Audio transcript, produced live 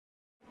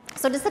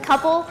So just a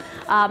couple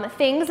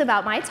things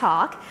about my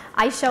talk.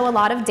 I show a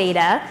lot of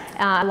data,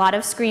 a lot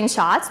of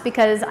screenshots,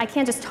 because I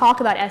can't just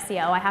talk about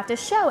SEO, I have to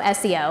show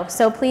SEO.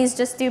 So please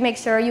just do make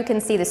sure you can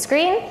see the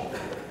screen.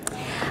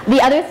 The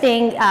other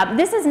thing,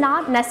 this is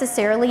not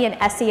necessarily an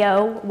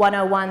SEO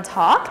 101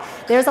 talk.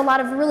 There's a lot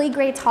of really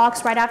great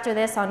talks right after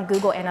this on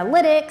Google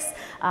Analytics.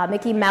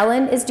 Mickey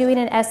Mellon is doing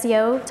an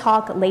SEO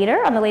talk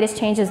later on the latest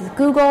changes with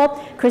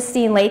Google.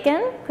 Christine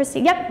Lakin,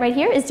 yep, right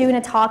here, is doing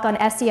a talk on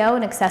SEO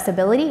and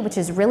accessibility, which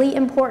is really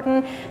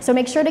important. So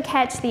make sure to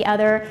catch the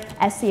other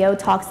SEO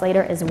talks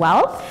later as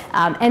well.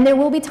 And there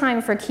will be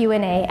time for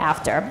Q&A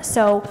after.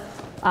 So,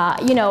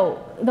 you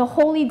know, the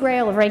holy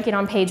grail of ranking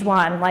on page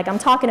 1, like I'm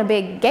talking a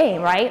big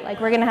game, right? Like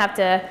we're gonna have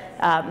to,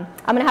 I'm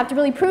gonna have to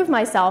really prove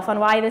myself on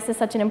why this is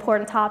such an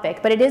important topic,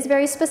 but it is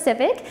very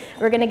specific.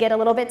 We're gonna get a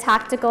little bit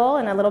tactical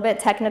and a little bit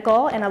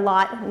technical and a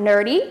lot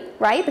nerdy,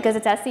 right? Because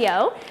it's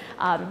SEO.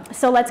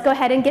 So let's go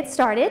ahead and get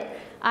started.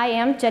 I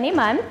am Jenny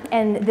Munn,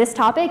 and this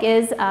topic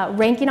is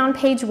ranking on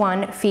page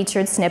 1,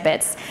 featured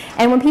snippets.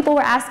 And when people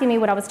were asking me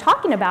what I was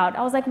talking about,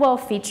 I was like, well,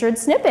 featured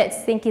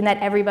snippets, thinking that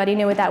everybody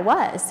knew what that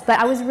was. But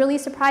I was really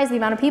surprised the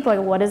amount of people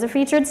like, what is a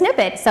featured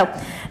snippet? So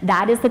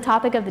that is the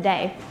topic of the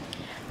day.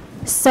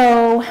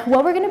 So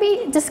what we're going to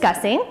be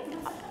discussing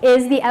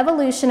is the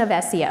evolution of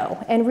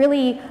SEO, and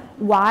really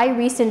why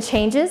recent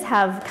changes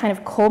have kind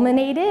of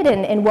culminated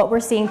in what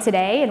we're seeing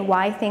today, and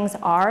why things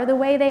are the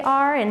way they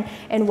are,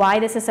 and why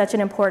this is such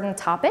an important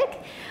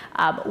topic.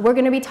 We're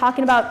going to be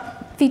talking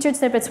about Featured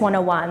Snippets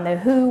 101, the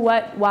who,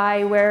 what,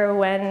 why, where,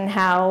 when,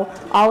 how,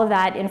 all of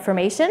that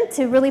information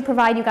to really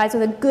provide you guys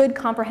with a good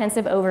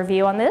comprehensive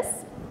overview on this.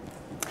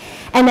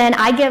 And then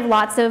I give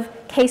lots of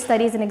case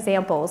studies and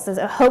examples.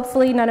 So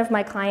hopefully none of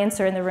my clients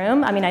are in the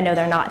room. I mean, I know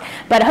they're not,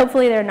 but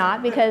hopefully they're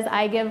not, because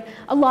I give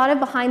a lot of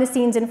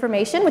behind-the-scenes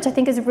information, which I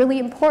think is really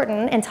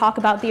important, and talk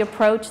about the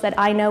approach that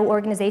I know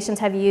organizations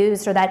have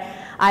used or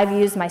that I've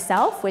used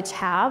myself, which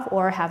have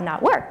or have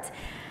not worked.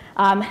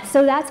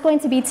 So that's going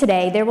to be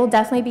today. There will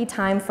definitely be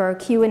time for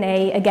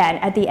Q&A again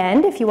at the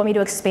end if you want me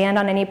to expand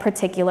on any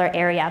particular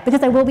area,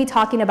 because I will be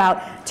talking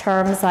about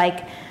terms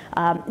like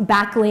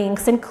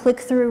backlinks and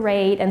click-through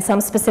rate and some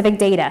specific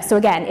data. So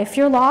again, if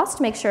you're lost,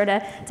 make sure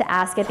to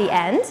ask at the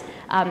end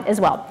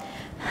as well.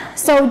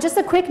 So just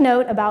a quick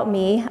note about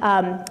me.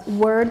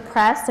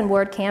 WordPress and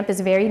WordCamp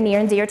is very near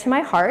and dear to my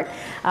heart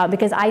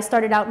because I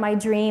started out my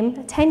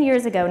dream 10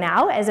 years ago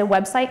now as a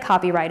website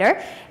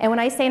copywriter. And when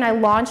I say I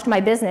launched my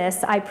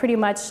business, I pretty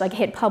much like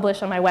hit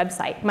publish on my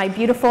website. My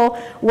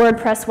beautiful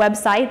WordPress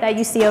website that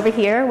you see over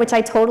here, which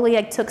I totally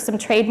like took some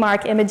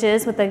trademark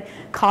images with the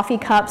coffee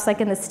cups like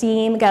in the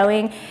steam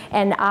going.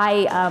 And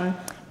I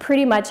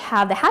pretty much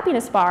have the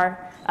happiness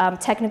bar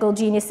technical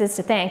geniuses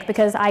to thank,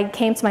 because I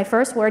came to my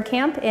first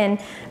WordCamp in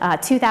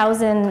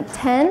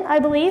 2010, I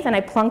believe, and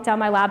I plunked down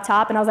my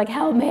laptop and I was like,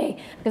 help me,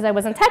 because I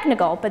wasn't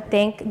technical. But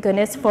thank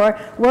goodness for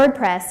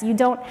WordPress. You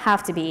don't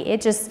have to be.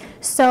 It just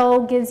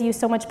so gives you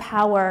so much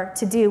power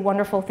to do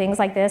wonderful things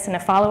like this and to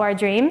follow our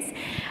dreams.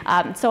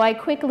 So I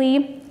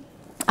quickly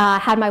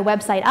had my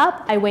website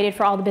up. I waited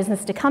for all the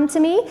business to come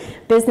to me.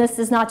 Business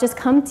does not just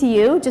come to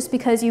you just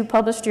because you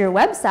published your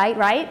website,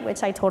 right?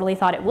 Which I totally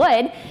thought it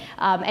would.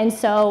 And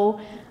so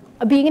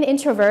being an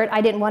introvert, I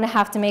didn't want to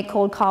have to make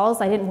cold calls.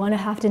 I didn't want to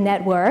have to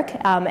network.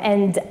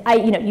 And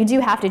you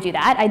do have to do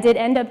that. I did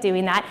end up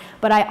doing that.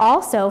 But I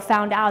also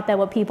found out that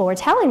what people were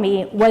telling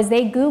me was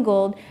they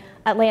Googled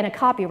Atlanta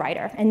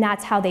copywriter, and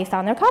that's how they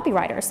found their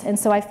copywriters. And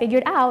so I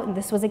figured out, and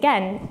this was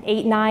again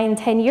 8, 9,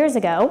 10 years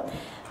ago,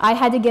 I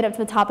had to get up to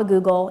the top of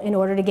Google in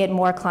order to get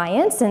more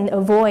clients and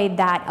avoid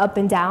that up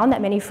and down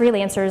that many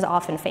freelancers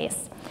often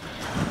face.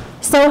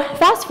 So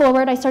fast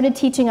forward, I started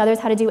teaching others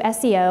how to do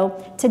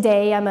SEO.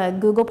 Today I'm a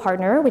Google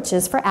partner, which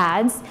is for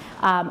ads.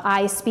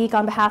 I speak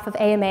on behalf of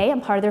AMA.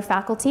 I'm part of their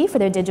faculty for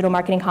their digital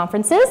marketing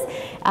conferences.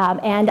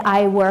 And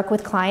I work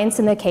with clients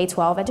in the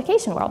K-12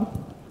 education world.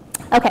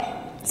 Okay.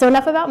 So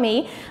enough about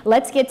me.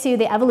 Let's get to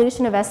the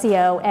evolution of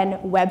SEO and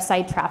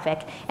website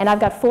traffic. And I've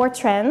got 4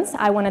 trends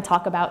I want to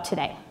talk about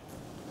today.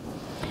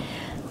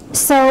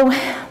 So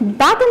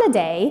back in the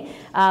day,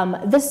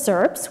 the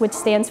SERPs, which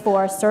stands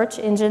for Search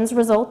Engines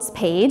Results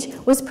Page,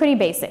 was pretty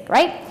basic,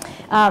 right?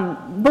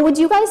 But would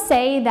you guys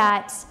say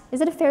that,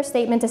 is it a fair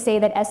statement to say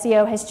that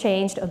SEO has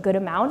changed a good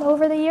amount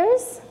over the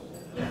years?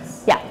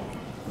 Yes. Yeah.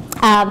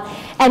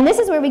 And this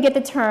is where we get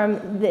the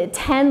term, the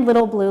 10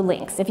 little blue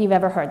links, if you've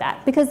ever heard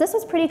that. Because this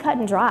was pretty cut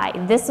and dry.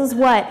 This is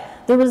what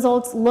the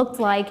results looked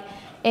like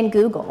in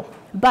Google.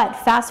 But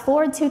fast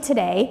forward to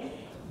today,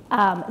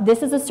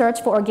 this is a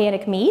search for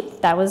organic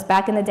meat. That was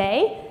back in the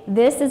day.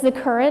 This is the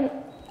current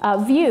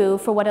view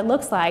for what it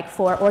looks like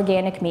for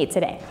organic meat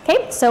today.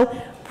 Okay, so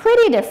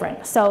pretty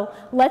different. So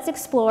let's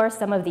explore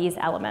some of these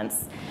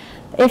elements.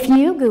 If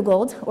you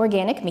Googled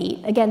organic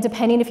meat, again,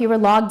 depending if you were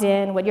logged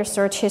in, what your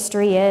search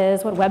history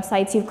is, what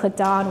websites you've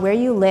clicked on, where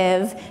you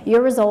live,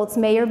 your results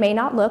may or may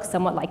not look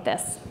somewhat like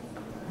this.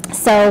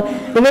 So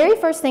the very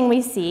first thing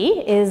we see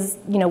is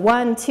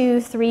 1,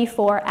 2, 3,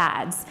 4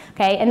 ads.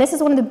 Okay, and this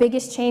is one of the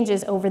biggest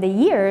changes over the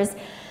years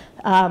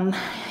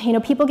You know,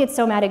 people get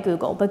so mad at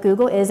Google, but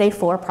Google is a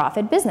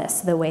for-profit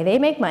business. The way they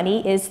make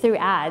money is through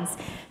ads.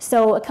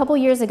 So a couple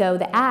years ago,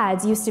 the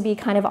ads used to be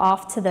kind of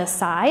off to the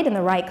side in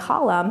the right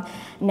column.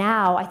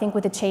 Now, I think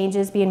with the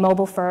changes being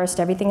mobile first,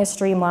 everything is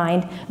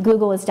streamlined,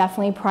 Google is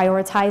definitely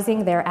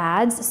prioritizing their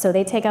ads, so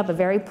they take up a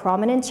very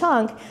prominent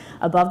chunk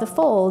above the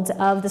fold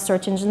of the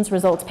search engine's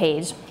results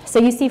page. So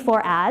you see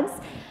 4 ads.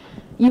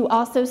 You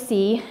also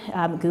see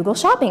Google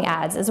Shopping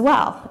ads as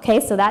well. Okay,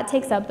 so that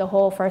takes up the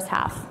whole first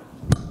half.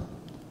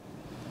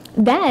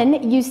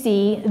 Then you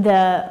see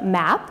the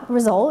map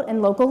result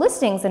and local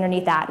listings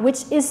underneath that,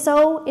 which is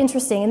so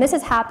interesting. And this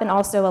has happened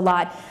also a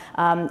lot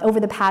over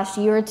the past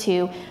year or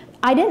two.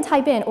 I didn't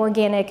type in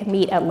organic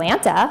meat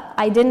Atlanta.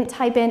 I didn't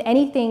type in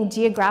anything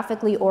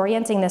geographically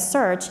orienting the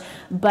search,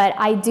 but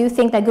I do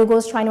think that Google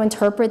is trying to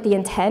interpret the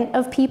intent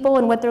of people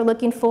and what they're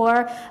looking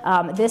for.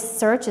 This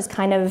search is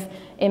kind of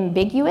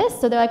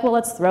ambiguous, so they're like, well,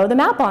 let's throw the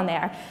map on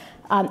there.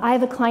 I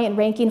have a client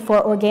ranking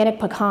for organic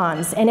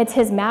pecans, and it's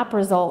his map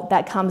result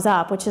that comes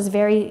up, which is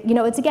very, you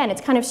know, it's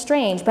kind of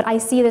strange, but I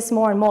see this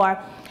more and more.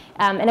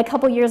 And a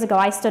couple years ago,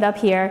 I stood up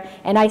here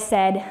and I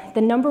said,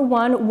 the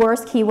 #1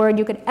 worst keyword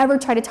you could ever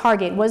try to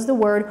target was the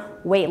word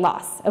weight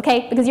loss,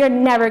 okay? Because you're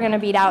never gonna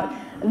beat out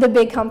the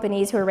big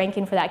companies who are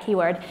ranking for that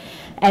keyword.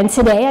 And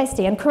today I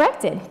stand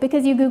corrected,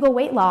 because you Google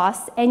weight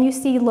loss and you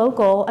see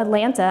local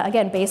Atlanta,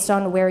 again, based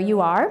on where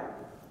you are,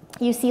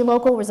 you see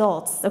local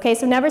results, okay?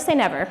 So never say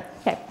never,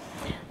 okay?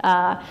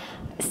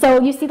 So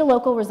you see the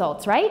local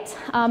results, right?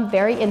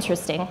 Very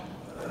interesting.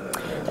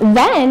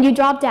 Then you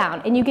drop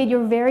down and you get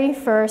your very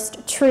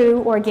first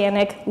true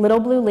organic little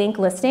blue link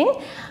listing,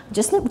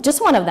 just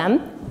one of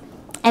them.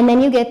 And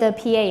then you get the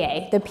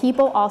PAA, the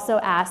people also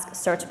ask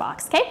search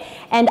box, okay?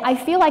 And I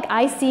feel like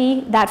I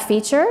see that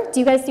feature. Do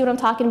you guys see what I'm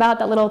talking about,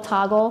 that little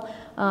toggle?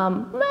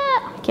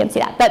 I can't see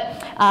that, but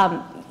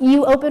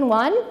you open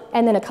one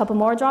and then a couple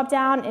more drop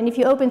down, and if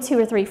you open 2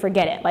 or 3,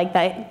 forget it. Like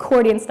the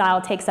accordion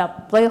style takes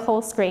up the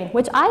whole screen,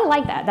 which I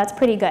like that. That's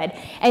pretty good.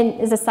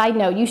 And as a side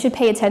note, you should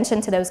pay attention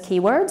to those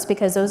keywords,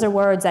 because those are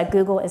words that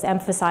Google is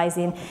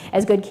emphasizing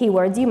as good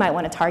keywords you might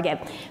want to target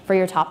for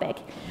your topic.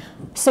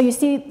 So you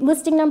see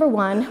listing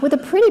 #1 with a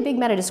pretty big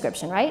meta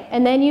description, right?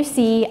 And then you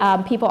see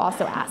people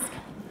also ask.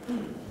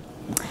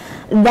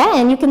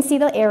 Then you can see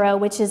the arrow,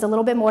 which is a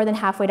little bit more than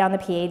halfway down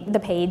the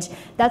page.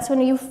 That's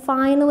when you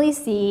finally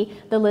see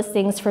the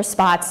listings for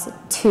spots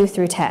 2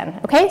 through 10.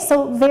 Okay,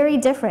 so very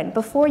different.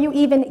 Before you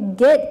even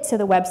get to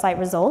the website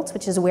results,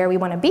 which is where we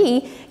want to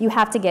be, you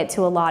have to get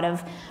to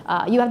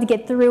you have to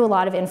get through a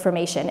lot of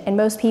information, and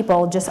most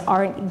people just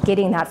aren't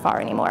getting that far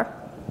anymore.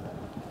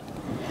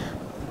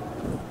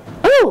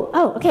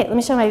 Oh, okay, let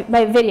me show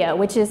my video,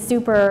 which is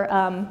super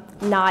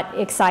not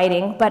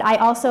exciting, but I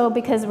also,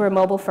 because we're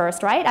mobile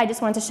first, right? I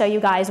just wanted to show you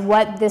guys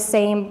what this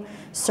same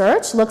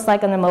search looks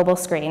like on the mobile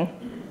screen.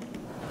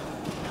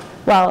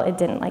 Well, it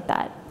didn't like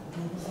that.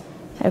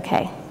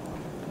 Okay,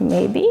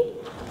 maybe?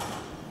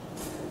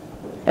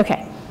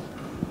 Okay.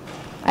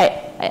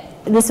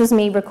 This was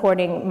me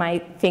recording my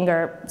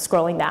finger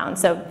scrolling down,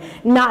 so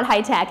not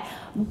high tech.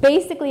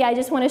 Basically, I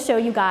just want to show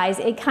you guys,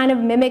 it kind of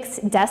mimics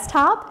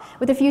desktop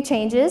with a few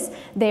changes.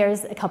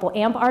 There's a couple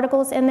AMP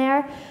articles in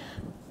there.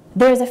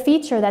 There's a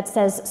feature that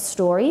says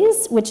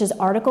stories, which is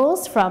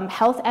articles from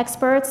health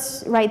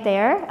experts right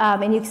there,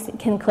 and you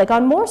can click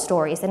on more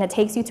stories, and it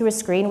takes you to a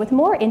screen with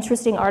more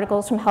interesting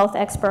articles from health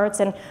experts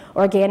and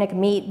organic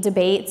meat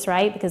debates,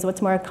 right? Because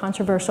what's more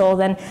controversial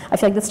than, I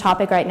feel like, this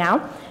topic right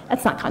now?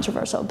 That's not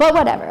controversial, but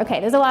whatever. Okay,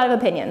 there's a lot of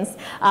opinions.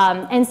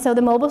 And so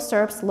the mobile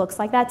SERPs looks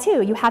like that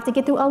too. You have to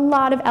get through a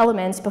lot of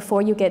elements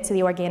before you get to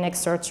the organic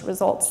search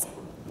results.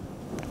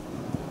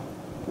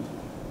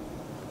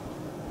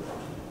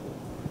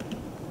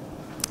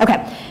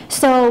 Okay,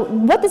 so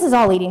what this is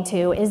all leading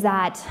to is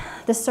that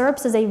the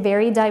SERPs is a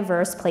very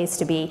diverse place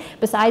to be.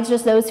 Besides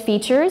just those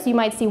features, you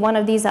might see one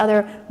of these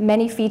other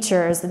many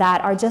features that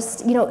are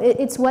just, you know,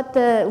 it's what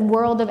the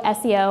world of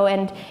SEO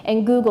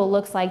and Google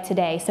looks like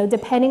today. So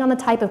depending on the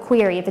type of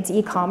query, if it's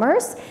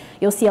e-commerce,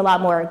 you'll see a lot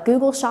more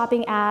Google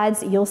shopping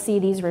ads, you'll see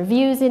these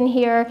reviews in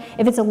here.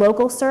 If it's a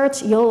local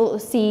search, you'll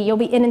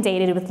be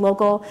inundated with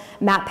local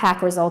map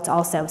pack results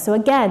also. So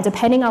again,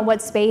 depending on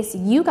what space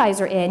you guys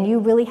are in, you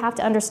really have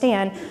to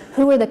understand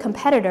who are the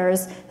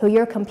competitors who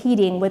you're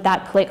competing with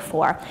that click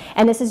for.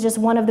 And this is just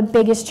one of the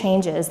biggest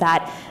changes,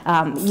 that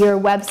your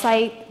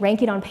website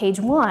ranking on page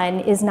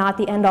 1 is not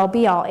the end-all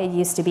be-all it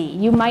used to be.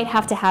 You might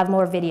have to have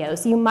more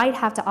videos. You might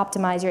have to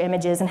optimize your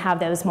images and have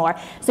those more.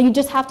 So you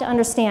just have to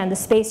understand the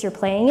space you're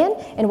playing in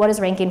and what is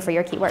ranking for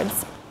your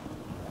keywords.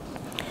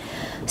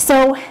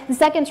 So the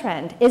second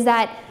trend is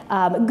that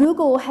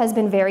Google has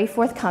been very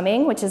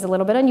forthcoming, which is a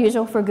little bit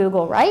unusual for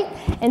Google, right?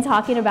 In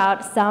talking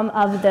about some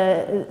of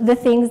the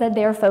things that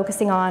they're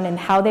focusing on and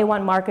how they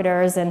want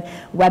marketers and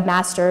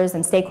webmasters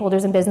and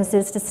stakeholders and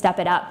businesses to step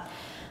it up.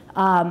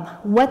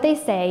 what they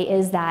say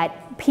is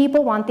that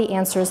people want the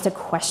answers to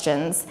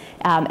questions.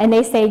 And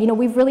they say,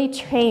 we've really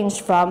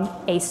changed from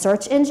a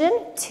search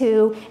engine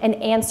to an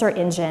answer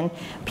engine.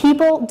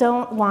 People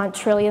don't want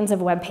trillions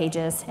of web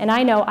pages. And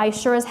I know I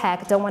sure as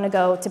heck don't want to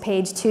go to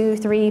page 2,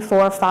 3,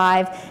 4,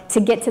 5 to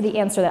get to the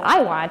answer that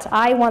I want.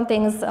 I want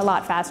things a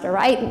lot faster,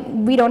 right?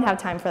 We don't have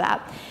time for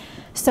that.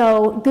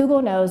 So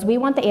Google knows we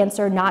want the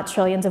answer, not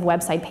trillions of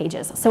website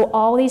pages. So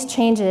all these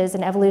changes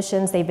and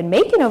evolutions they've been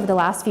making over the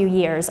last few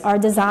years are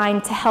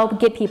designed to help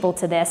get people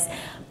to this,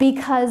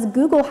 because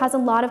Google has a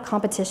lot of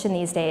competition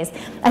these days.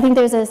 I think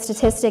there's a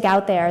statistic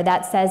out there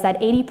that says that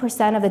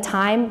 80% of the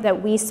time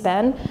that we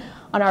spend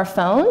on our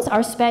phones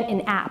are spent in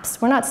apps.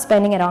 We're not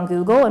spending it on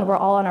Google, and we're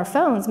all on our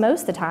phones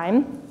most of the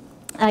time.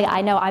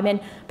 I know I'm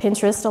in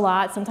Pinterest a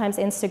lot, sometimes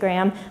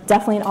Instagram,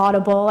 definitely in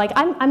Audible.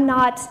 I'm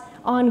not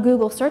on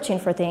Google searching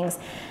for things.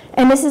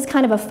 And this is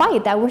kind of a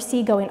fight that we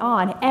see going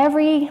on.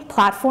 Every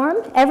platform,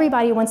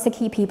 everybody wants to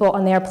keep people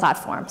on their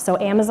platform. So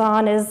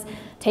Amazon is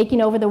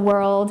taking over the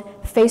world.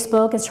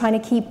 Facebook is trying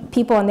to keep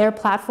people on their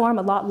platform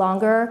a lot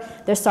longer.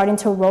 They're starting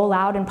to roll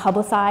out and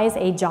publicize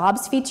a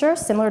jobs feature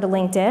similar to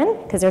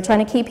LinkedIn because they're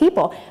trying to keep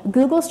people.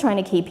 Google's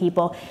trying to keep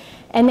people.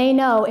 And they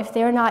know if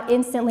they're not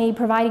instantly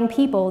providing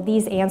people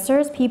these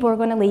answers, people are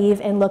going to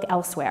leave and look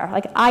elsewhere.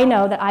 I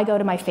know that I go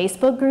to my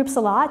Facebook groups a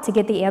lot to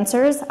get the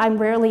answers. I'm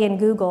rarely in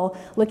Google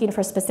looking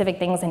for specific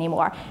things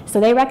anymore.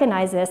 So they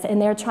recognize this,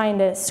 and they're trying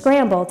to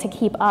scramble to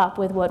keep up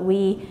with what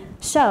we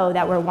show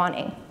that we're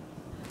wanting.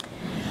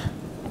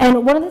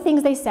 And one of the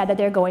things they said that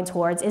they're going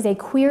towards is a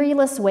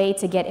queryless way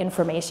to get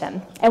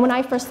information. And when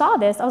I first saw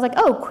this, I was like,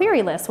 oh,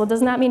 queryless. Well,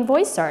 doesn't that mean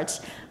voice search?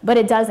 But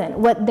it doesn't.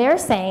 What they're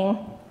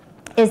saying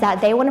is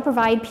that they want to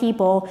provide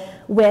people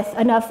with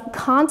enough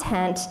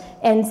content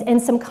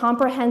and some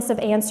comprehensive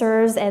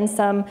answers and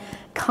some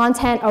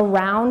content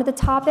around the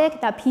topic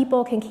that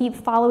people can keep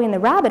following the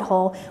rabbit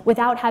hole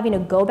without having to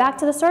go back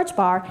to the search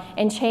bar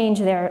and change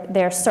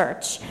their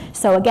search.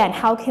 So again,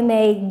 how can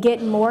they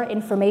get more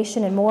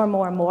information and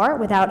more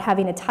without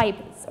having to type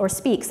or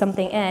speak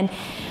something in?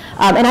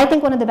 And I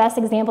think one of the best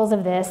examples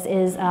of this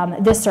is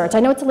this search. I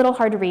know it's a little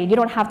hard to read. You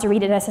don't have to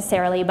read it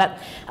necessarily, but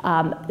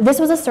this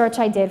was a search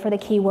I did for the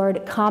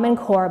keyword Common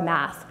Core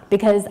Math,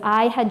 because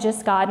I had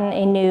just gotten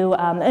a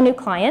new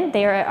client.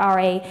 They are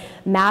a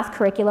math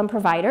curriculum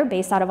provider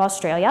based out of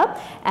Australia.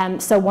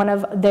 So one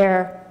of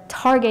their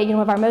target, one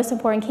of our most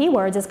important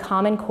keywords is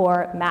Common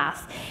Core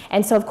Math.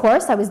 And so of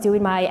course I was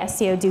doing my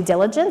SEO due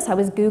diligence. I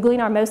was Googling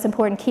our most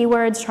important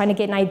keywords, trying to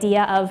get an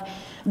idea of,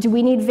 do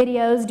we need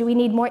videos? Do we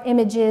need more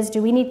images?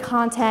 Do we need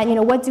content?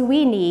 What do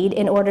we need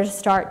in order to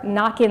start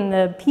knocking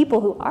the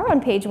people who are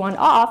on page 1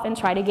 off and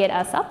try to get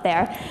us up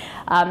there?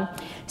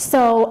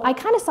 So I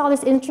kind of saw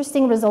this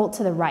interesting result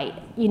to the right.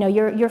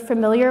 You're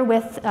familiar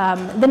with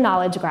the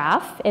knowledge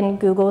graph, and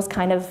Google's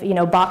kind of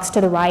box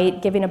to the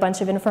right, giving a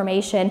bunch of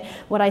information.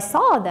 What I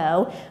saw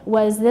though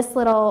was this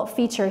little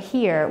feature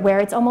here, where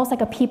it's almost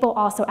like a people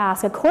also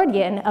ask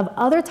accordion of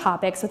other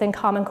topics within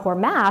Common Core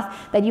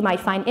Math that you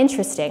might find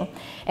interesting.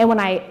 And when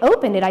I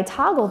opened it, I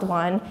toggled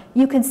one,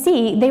 you could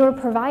see they were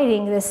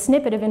providing this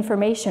snippet of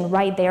information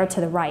right there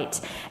to the right.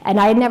 And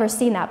I had never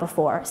seen that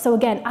before. So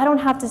again,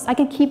 I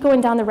could keep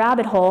going down the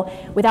rabbit hole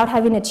without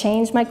having to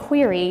change my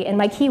query and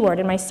my keyword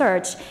and my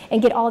search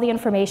and get all the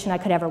information I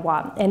could ever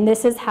want. And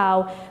this is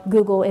how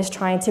Google is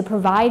trying to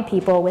provide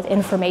people with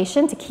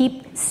information to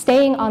keep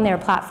staying on their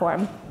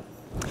platform.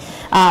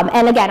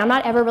 And again, I'm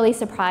not ever really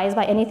surprised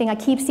by anything. I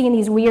keep seeing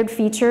these weird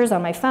features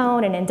on my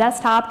phone and in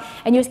desktop,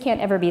 and you just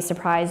can't ever be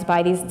surprised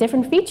by these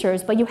different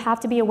features, but you have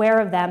to be aware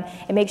of them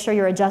and make sure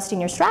you're adjusting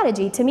your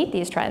strategy to meet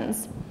these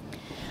trends.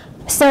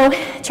 So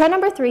trend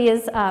number 3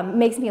 is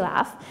makes me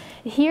laugh.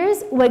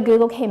 Here's what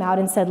Google came out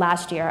and said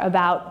last year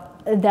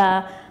about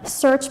the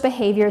search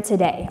behavior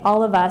today,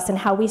 all of us and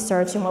how we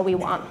search and what we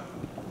want.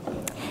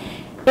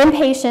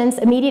 Impatience,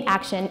 immediate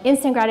action,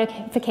 instant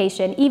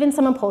gratification, even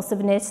some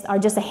impulsiveness are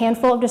just a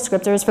handful of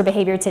descriptors for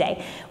behavior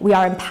today. We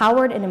are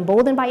empowered and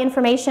emboldened by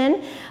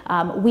information.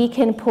 We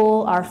can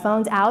pull our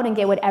phones out and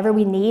get whatever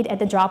we need at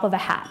the drop of a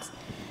hat.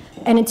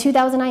 And in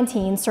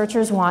 2019,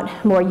 searchers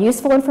want more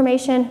useful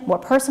information, more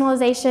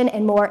personalization,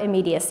 and more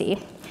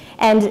immediacy.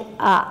 And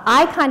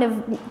I kind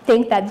of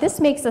think that this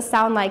makes us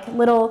sound like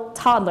little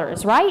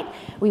toddlers, right?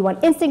 We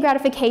want instant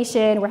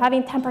gratification, we're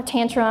having temper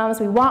tantrums,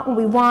 we want what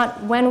we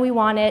want, when we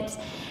want it.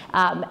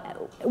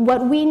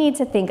 What we need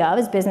to think of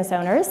as business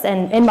owners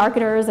and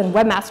marketers and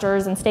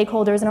webmasters and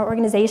stakeholders in our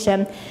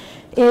organization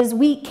is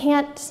we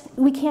can't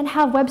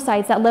have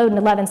websites that load in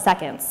 11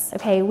 seconds,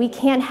 okay? We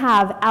can't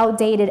have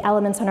outdated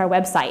elements on our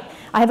website.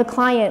 I have a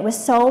client with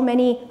so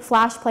many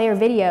Flash Player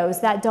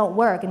videos that don't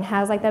work and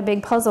has like that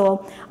big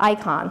puzzle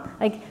icon.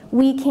 Like,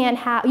 we can't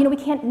have, we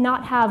can't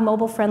not have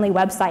mobile-friendly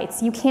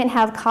websites. You can't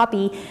have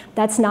copy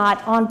that's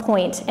not on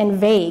point and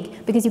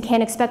vague, because you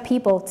can't expect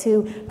people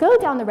to go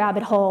down the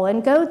rabbit hole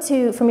and go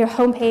from your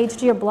homepage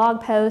to your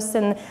blog posts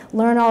and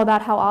learn all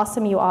about how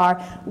awesome you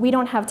are. We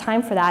don't have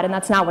time for that, and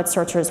that's not what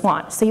searchers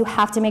want. So you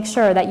have to make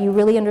sure that you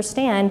really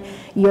understand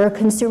your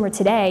consumer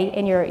today,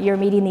 and you're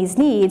meeting these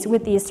needs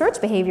with these search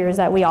behaviors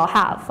that we all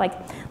have, like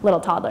little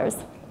toddlers.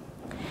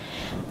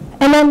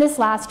 And then this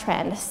last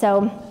trend,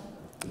 so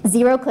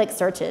zero-click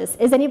searches.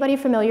 Is anybody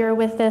familiar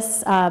with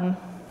this,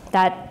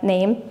 that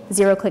name,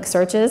 zero-click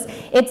searches?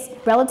 It's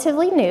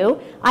relatively new.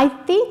 I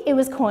think it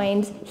was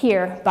coined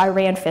here by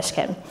Rand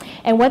Fishkin.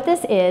 And what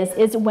this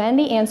is when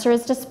the answer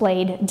is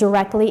displayed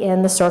directly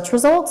in the search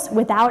results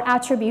without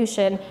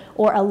attribution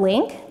or a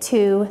link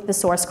to the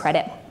source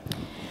credit.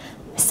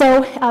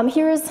 So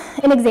here's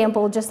an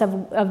example just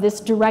of this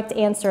direct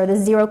answer, the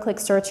zero-click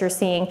search you're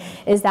seeing,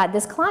 is that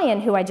this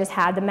client who I just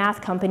had, the math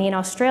company in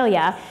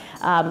Australia,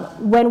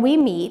 when we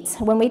meet,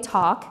 when we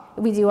talk,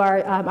 we do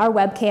our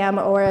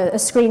webcam or a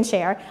screen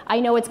share,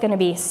 I know it's going to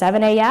be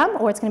 7 a.m.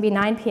 or it's going to be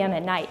 9 p.m.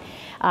 at night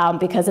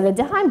because of the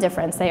time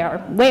difference. They are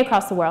way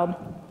across the world.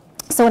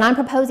 So when I'm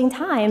proposing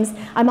times,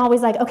 I'm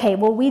always like, okay,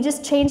 well, we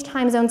just changed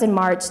time zones in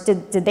March.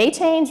 Did they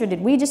change, or did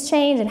we just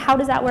change, and how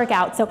does that work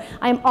out? So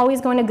I'm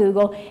always going to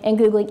Google and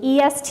Googling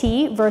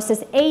EST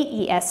versus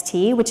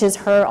AEST, which is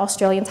her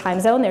Australian time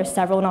zone. There's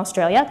several in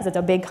Australia because it's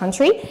a big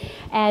country.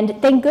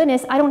 And thank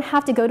goodness I don't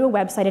have to go to a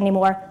website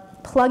anymore,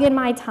 plug in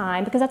my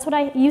time, because that's what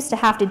I used to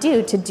have to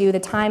do the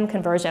time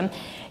conversion.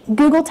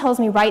 Google tells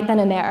me right then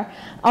and there,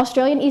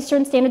 Australian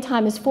Eastern Standard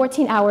Time is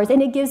 14 hours, and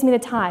it gives me the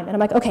time. And I'm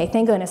like, okay,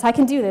 thank goodness, I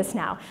can do this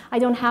now. I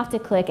don't have to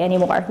click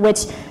anymore,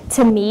 which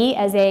to me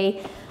as a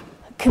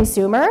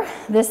consumer,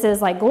 this is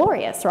like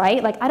glorious,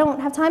 right? Like I don't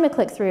have time to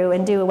click through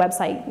and do a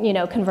website,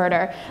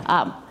 converter.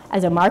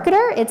 As a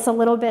marketer, it's a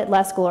little bit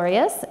less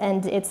glorious,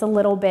 and it's a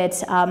little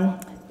bit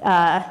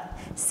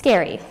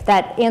scary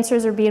that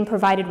answers are being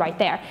provided right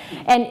there.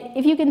 And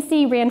if you can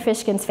see Rand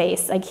Fishkin's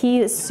face, like he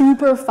is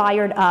super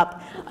fired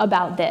up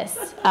about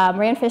this.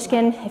 Rand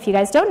Fishkin, if you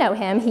guys don't know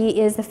him,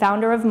 he is the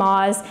founder of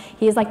Moz.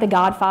 He is like the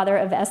godfather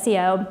of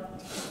SEO.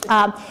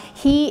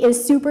 He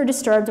is super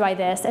disturbed by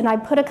this, and I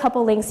put a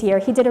couple links here.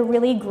 He did a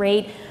really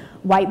great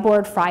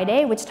Whiteboard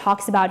Friday, which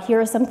talks about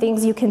here are some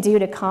things you can do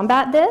to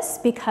combat this,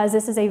 because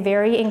this is a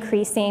very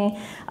increasing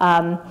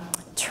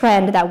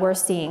trend that we're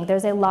seeing.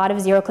 There's a lot of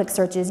zero-click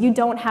searches. You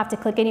don't have to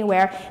click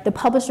anywhere. The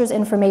publisher's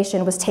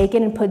information was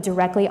taken and put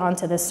directly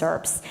onto the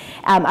SERPs.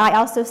 I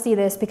also see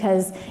this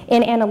because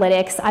in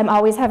analytics, I'm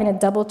always having to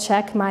double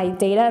check my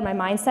data and my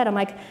mindset. I'm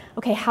like,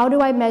 okay, how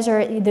do I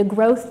measure the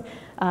growth?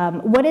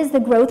 What is the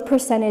growth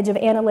percentage of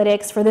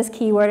analytics for this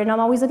keyword? And I'm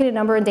always looking at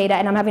number and data,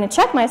 and I'm having to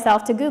check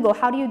myself to Google,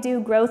 how do you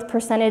do growth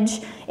percentage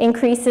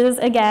increases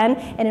again?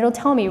 And it'll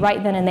tell me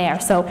right then and there.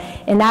 So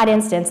in that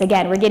instance,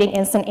 again, we're getting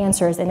instant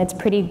answers, and it's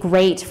pretty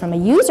great from a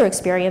user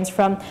experience.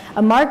 From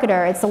a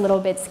marketer, it's a little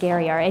bit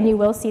scarier, and you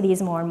will see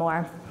these more and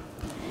more.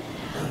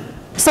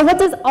 So what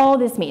does all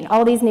this mean,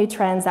 all these new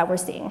trends that we're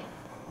seeing?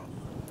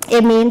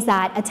 It means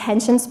that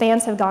attention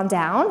spans have gone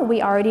down.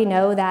 We already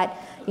know that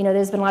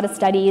there's been a lot of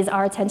studies.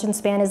 Our attention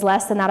span is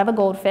less than that of a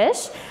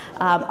goldfish.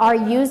 Our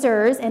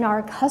users and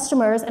our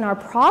customers and our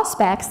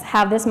prospects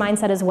have this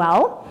mindset as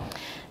well.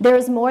 There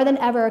is more than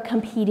ever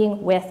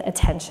competing with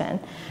attention.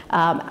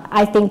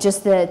 I think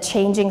just the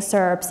changing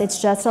SERPs,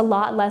 it's just a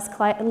lot less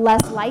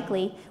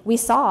likely. We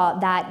saw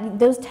that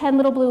those 10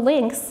 little blue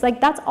links,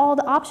 like that's all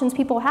the options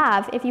people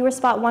have. If you were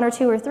spot 1 or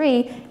 2 or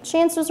 3,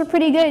 chances are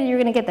pretty good you're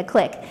gonna get the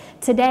click.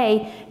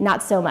 Today,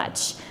 not so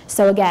much.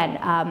 So again,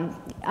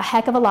 a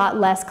heck of a lot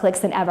less clicks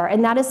than ever.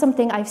 And that is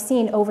something I've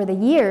seen over the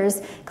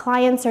years.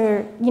 Clients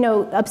are,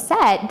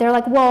 upset. They're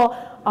like,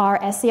 well, our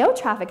SEO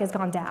traffic has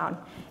gone down.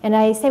 And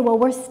I say, well,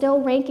 we're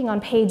still ranking on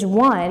page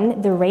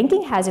 1. The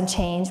ranking hasn't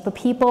changed, but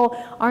people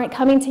aren't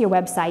coming to your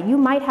website. You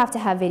might have to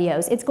have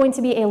videos. It's going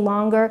to be a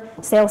longer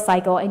sales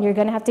cycle, and you're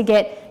going to have to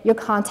get your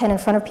content in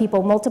front of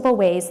people multiple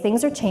ways.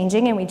 Things are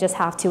changing, and we just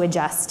have to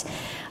adjust.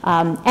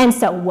 And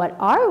so what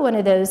are one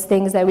of those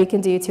things that we can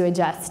do to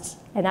adjust?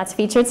 And that's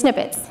featured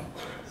snippets.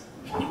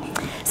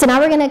 So now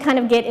we're going to kind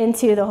of get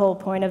into the whole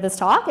point of this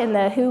talk and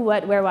the who,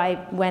 what, where, why,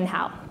 when,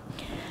 how.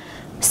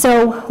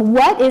 So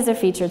what is a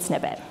featured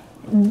snippet?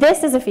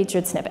 This is a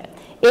featured snippet.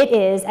 It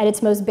is, at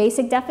its most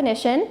basic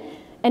definition,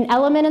 an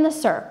element in the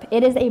SERP.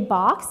 It is a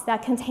box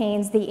that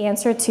contains the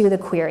answer to the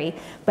query.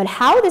 But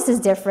how this is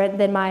different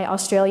than my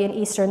Australian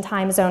Eastern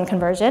Time Zone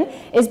conversion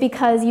is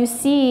because you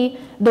see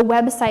the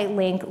website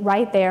link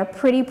right there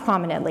pretty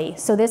prominently.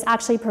 So this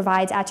actually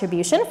provides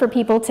attribution for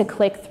people to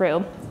click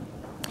through.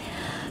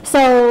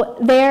 So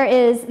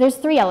there's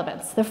 3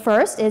 elements. The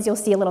first is you'll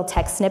see a little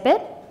text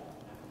snippet.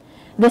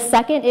 The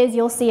second is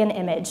you'll see an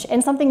image.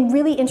 And something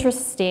really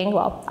interesting,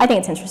 well, I think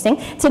it's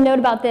interesting, to note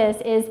about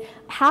this is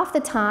half the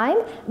time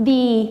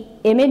the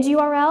image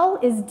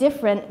URL is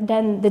different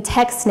than the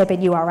text snippet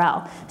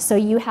URL. So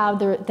you have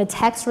the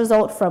text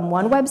result from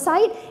one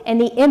website and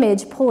the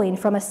image pulling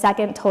from a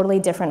second totally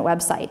different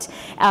website.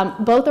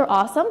 Both are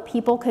awesome.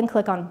 People can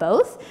click on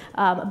both,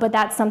 but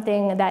that's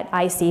something that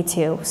I see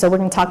too. So we're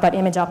going to talk about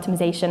image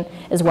optimization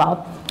as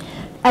well.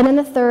 And then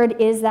the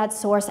third is that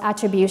source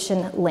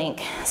attribution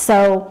link.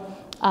 So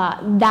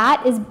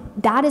that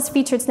is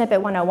featured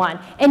snippet 101.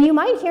 And you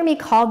might hear me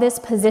call this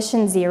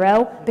position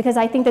 0 because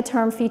I think the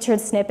term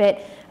featured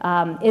snippet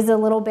is a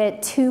little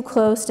bit too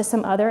close to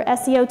some other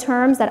SEO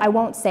terms that I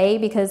won't say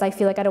because I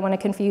feel like I don't want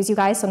to confuse you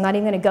guys, so I'm not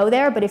even going to go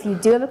there. But if you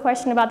do have a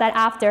question about that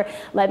after,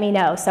 let me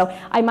know. So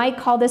I might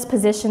call this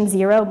position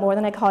 0 more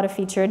than I call it a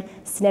featured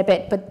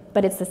snippet,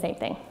 but it's the same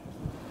thing.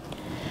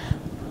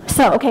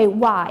 So, okay,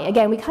 why?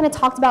 Again, we kind of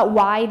talked about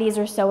why these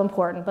are so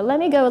important, but let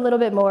me go a little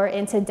bit more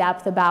into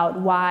depth about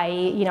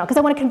why, because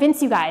I want to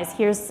convince you guys,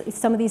 here's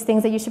some of these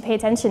things that you should pay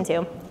attention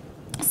to.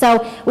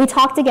 So we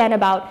talked again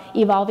about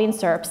evolving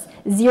SERPs,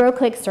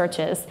 zero-click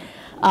searches.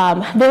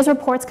 There's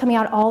reports coming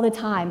out all the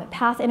time.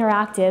 Path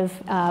Interactive,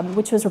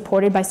 which was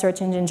reported by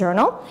Search Engine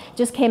Journal,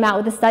 just came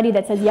out with a study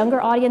that says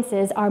younger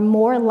audiences are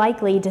more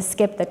likely to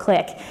skip the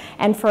click.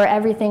 And for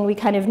everything we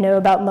kind of know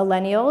about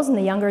millennials and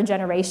the younger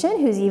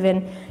generation, who's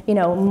even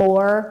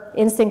more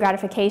instant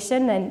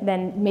gratification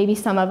than maybe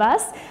some of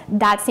us,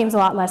 that seems a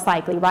lot less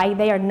likely, right?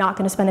 They are not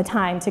going to spend the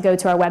time to go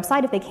to our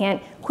website if they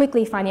can't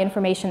quickly find the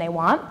information they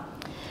want.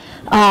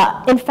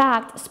 In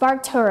fact,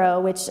 Spark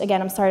Turo, which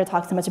again, I'm sorry to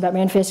talk so much about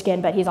Rand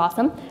Fishkin, but he's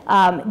awesome.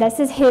 This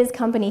is his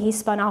company. He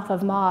spun off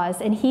of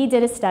Moz, and he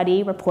did a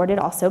study reported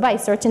also by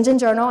Search Engine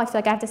Journal. I feel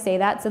like I have to say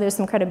that, so there's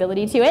some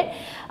credibility to it.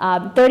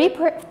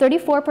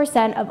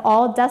 34% of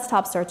all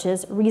desktop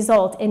searches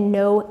result in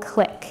no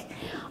click.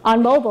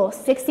 On mobile,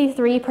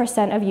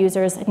 63% of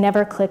users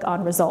never click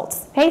on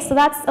results. Okay, so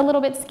that's a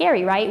little bit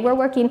scary, right? We're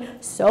working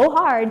so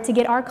hard to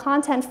get our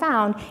content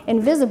found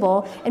and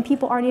visible, and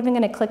people aren't even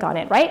going to click on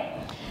it, right?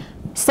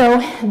 So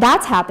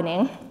that's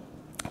happening.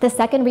 The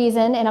second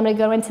reason, and I'm going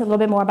to go into a little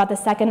bit more about the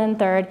second and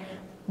third,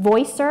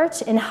 voice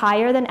search and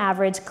higher than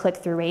average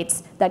click-through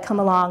rates that come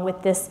along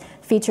with this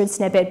featured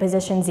snippet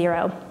position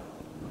 0.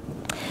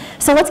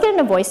 So let's get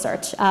into voice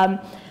search.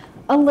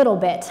 A little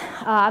bit.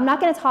 I'm not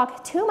going to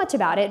talk too much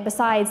about it.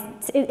 Besides,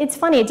 it's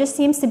funny. It just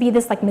seems to be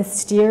this like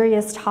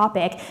mysterious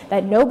topic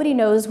that nobody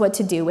knows what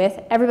to do with.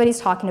 Everybody's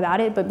talking about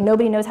it, but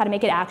nobody knows how to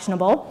make it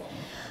actionable.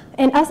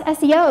 And us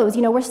SEOs,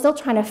 we're still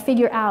trying to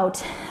figure out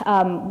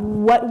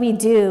what we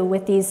do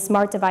with these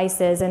smart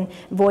devices and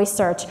voice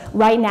search.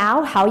 Right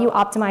now, how you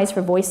optimize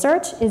for voice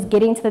search is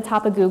getting to the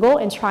top of Google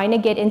and trying to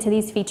get into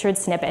these featured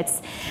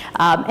snippets.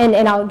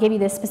 And I'll give you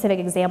this specific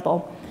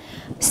example.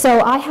 So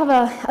I have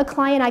a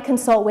client I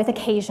consult with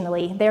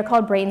occasionally. They're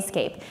called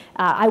Brainscape.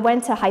 I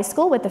went to high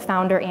school with the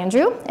founder,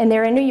 Andrew, and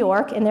they're in New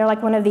York, and they're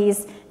like one of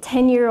these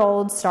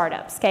 10-year-old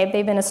startups. Okay?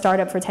 They've been a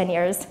startup for 10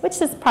 years,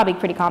 which is probably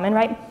pretty common,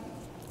 right?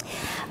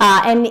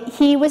 And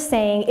he was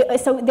saying,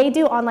 so they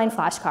do online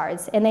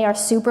flashcards, and they are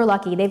super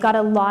lucky. They've got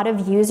a lot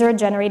of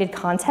user-generated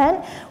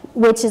content,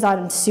 which is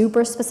on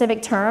super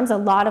specific terms, a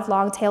lot of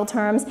long-tail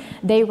terms.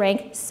 They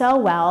rank so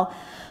well.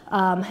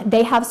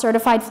 They have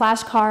certified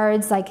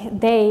flashcards, like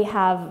they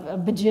have a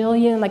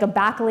bajillion, like a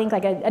backlink,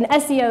 like an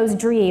SEO's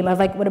dream of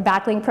like what a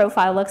backlink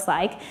profile looks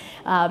like.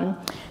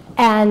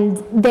 And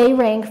they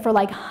rank for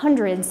like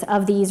hundreds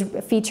of these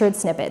featured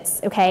snippets,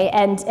 okay?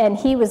 And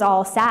he was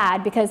all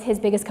sad because his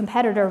biggest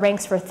competitor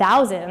ranks for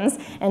thousands,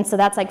 and so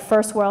that's like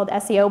first world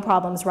SEO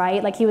problems,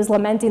 right? Like he was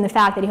lamenting the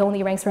fact that he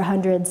only ranks for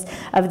hundreds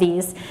of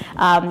these.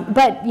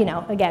 But,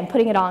 again,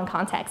 putting it all in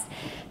context.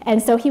 And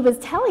so he was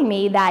telling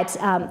me that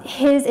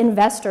his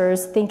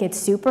investors think it's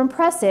super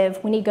impressive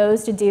when he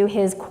goes to do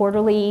his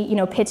quarterly,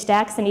 pitch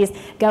decks, and he's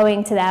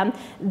going to them,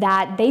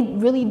 that they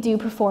really do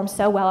perform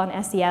so well on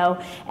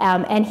SEO.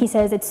 And he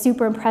says it's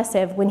super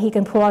impressive when he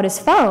can pull out his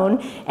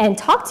phone and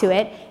talk to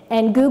it,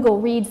 and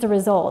Google reads the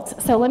results.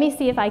 So let me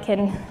see if I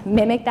can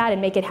mimic that and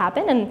make it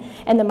happen,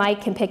 and the mic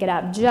can pick it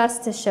up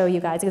just to show you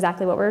guys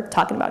exactly what we're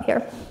talking about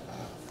here.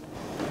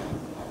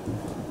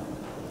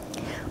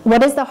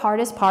 What is the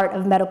hardest part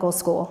of medical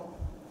school?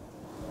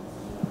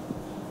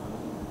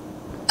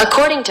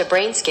 According to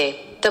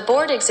Brainscape, the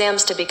board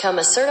exams to become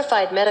a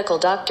certified medical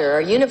doctor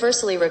are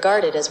universally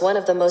regarded as one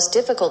of the most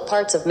difficult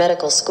parts of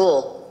medical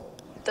school.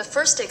 The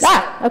first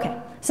exam...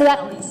 okay. So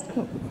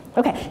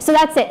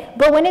that's it.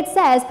 But when it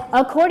says,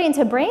 according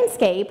to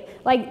Brainscape,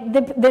 like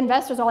the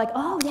investors are like,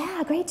 oh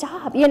yeah, great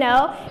job,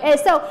 And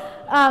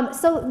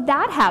so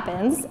that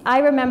happens. I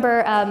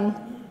remember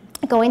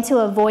going to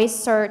a voice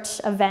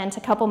search event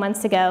a couple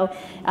months ago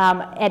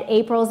at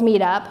April's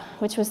meetup,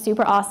 which was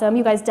super awesome.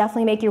 You guys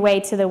definitely make your way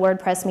to the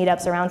WordPress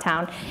meetups around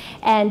town.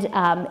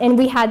 And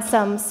we had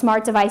some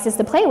smart devices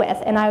to play with.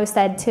 And I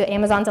said to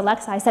Amazon's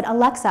Alexa, I said,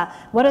 Alexa,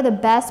 what are the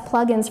best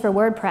plugins for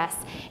WordPress?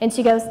 And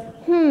she goes,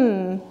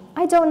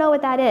 I don't know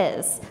what that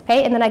is,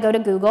 okay? And then I go to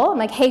Google, I'm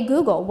like, hey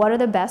Google, what are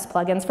the best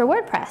plugins for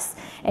WordPress?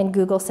 And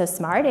Google's so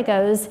smart, it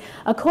goes,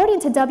 according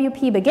to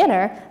WP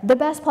Beginner, the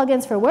best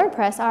plugins for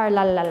WordPress are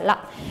la la la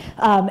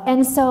la.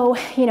 And so,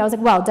 I was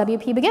like, well,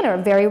 WP Beginner,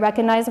 a very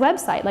recognized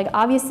website. Like,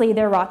 obviously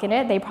they're rocking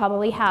it, they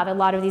probably have a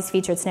lot of these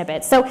featured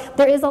snippets. So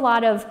there is a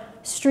lot of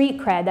street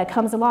cred that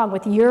comes along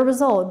with your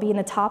result being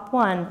the top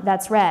one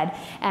that's read.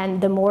 And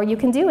the more you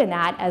can do in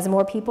that, as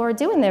more people are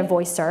doing their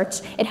voice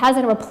search, it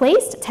hasn't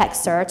replaced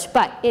text search,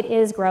 but it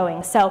is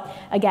growing. So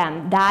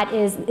again,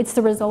 it's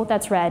the result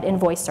that's read in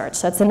voice search.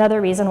 So that's another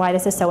reason why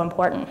this is so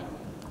important.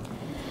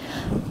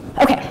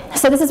 Okay,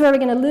 so this is where we're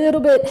getting a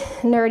little bit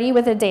nerdy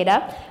with the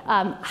data.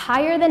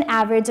 Higher than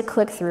average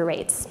click-through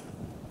rates.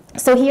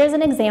 So here's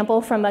an example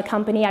from a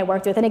company I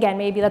worked with, and again,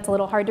 maybe that's a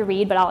little hard to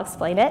read, but I'll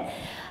explain it.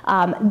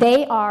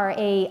 They are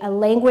a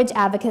language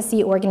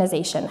advocacy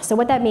organization. So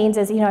what that means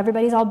is,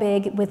 everybody's all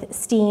big with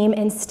STEAM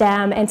and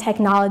STEM and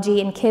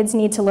technology, and kids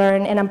need to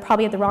learn, and I'm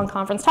probably at the wrong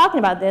conference talking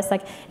about this,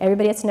 like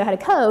everybody has to know how to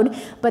code,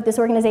 but this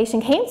organization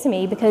came to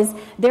me because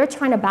they're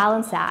trying to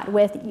balance that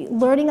with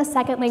learning a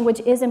second language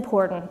is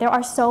important. There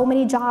are so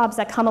many jobs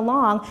that come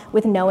along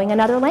with knowing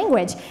another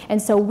language, and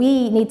so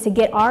we need to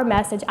get our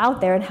message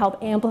out there and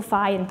help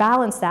amplify and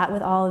balance that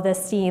with all of the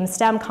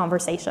STEM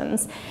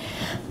conversations.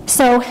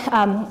 So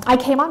I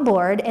came on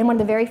board, and one of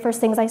the very first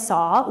things I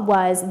saw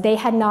was they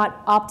had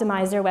not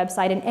optimized their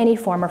website in any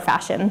form or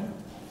fashion.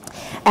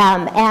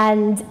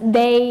 And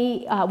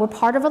they were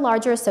part of a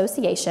larger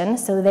association,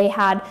 so they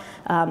had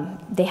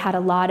a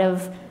lot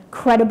of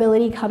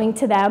credibility coming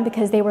to them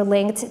because they were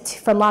linked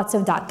from lots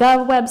of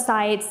 .gov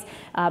websites.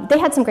 They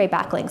had some great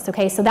backlinks,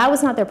 okay? So that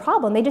was not their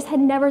problem. They just had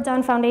never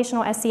done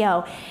foundational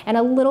SEO, and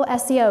a little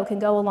SEO can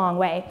go a long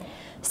way.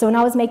 So when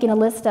I was making a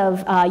list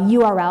of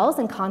URLs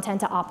and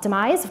content to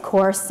optimize, of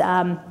course,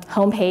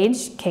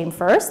 homepage came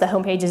first. The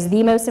homepage is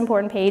the most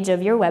important page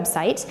of your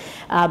website.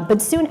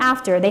 But soon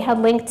after, they had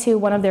linked to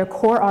one of their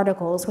core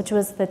articles, which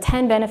was the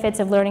 10 benefits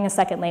of learning a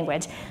second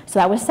language. So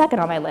that was second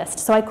on my list.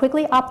 So I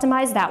quickly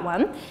optimized that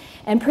one.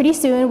 And pretty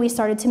soon, we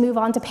started to move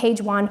on to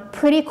page 1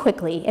 pretty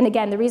quickly. And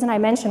again, the reason I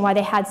mentioned why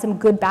they had some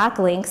good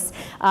backlinks,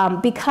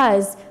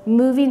 because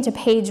moving to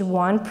page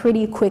 1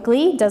 pretty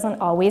quickly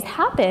doesn't always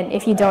happen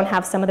if you don't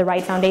have some of the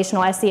right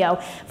foundational SEO.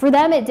 For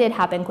them, it did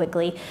happen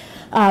quickly.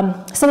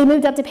 So we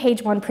moved up to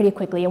page 1 pretty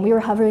quickly, and we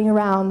were hovering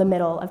around the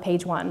middle of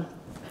page 1.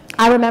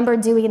 I remember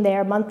doing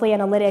their monthly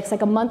analytics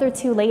like a month or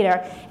two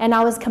later, and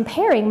I was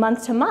comparing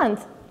month to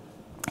month,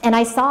 and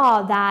I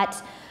saw that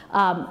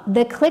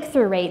the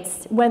click-through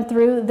rates went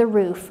through the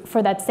roof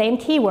for that same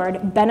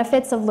keyword,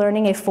 benefits of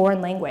learning a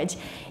foreign language.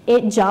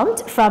 It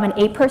jumped from an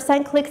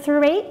 8%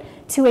 click-through rate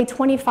to a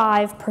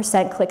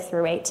 25%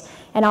 click-through rate.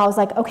 And I was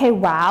like, okay,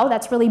 wow,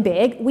 that's really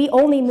big. We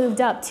only moved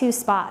up 2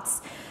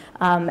 spots.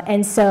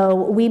 And so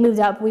we moved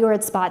up, we were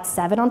at spot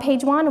 7 on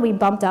page 1, we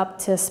bumped up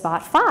to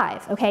spot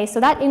 5, okay?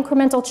 So that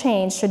incremental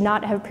change should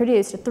not have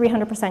produced a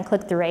 300%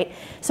 click-through rate.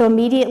 So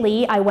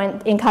immediately I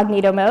went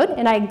incognito mode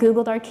and I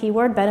Googled our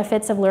keyword,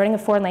 benefits of learning a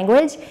foreign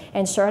language,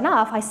 and sure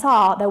enough, I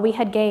saw that we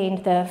had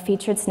gained the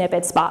featured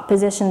snippet spot,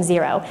 position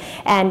 0,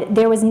 and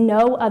there was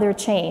no other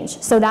change.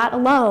 So that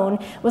alone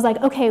was like,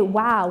 okay,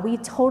 wow, we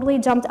totally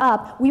jumped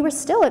up. We were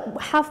still at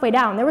halfway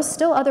down. There were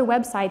still other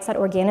websites that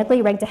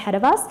organically ranked ahead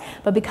of us,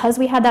 but because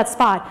we had that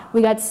spot,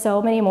 we got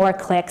so many more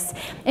clicks.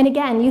 And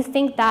again, you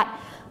think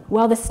that,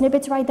 well, the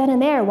snippet's right then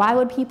and there, why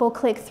would people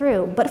click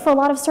through? But for a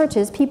lot of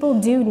searches, people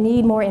do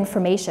need more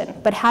information.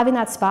 But having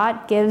that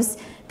spot gives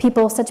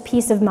people such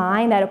peace of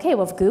mind that, okay,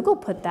 well, if Google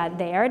put that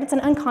there, and it's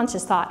an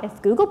unconscious thought,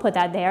 if Google put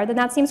that there, then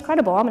that seems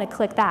credible, I'm gonna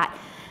click that.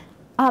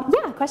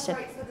 Yeah, question?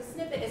 Right, so the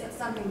snippet isn't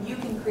something you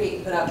can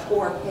create, put up,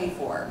 or pay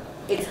for.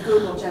 It's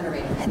Google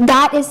generated.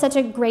 That is such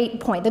a great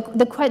point.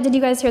 Did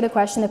you guys hear the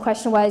question? The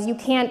question was, you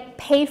can't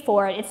pay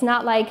for it. It's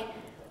not like,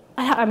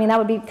 I mean, that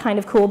would be kind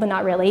of cool, but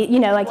not really. You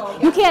know, like, well,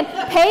 yeah. You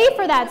can't pay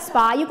for that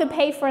spot. You could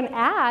pay for an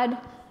ad,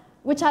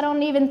 which I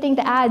don't even think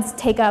the ads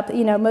take up,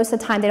 you know, most of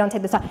the time they don't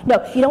take the spot.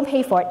 No, you don't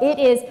pay for it. It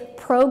is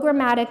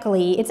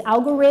programmatically, it's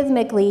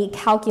algorithmically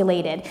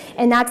calculated.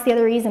 And that's the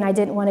other reason I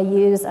didn't want to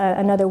use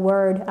another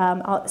word,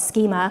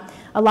 schema.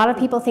 A lot of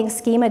people think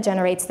schema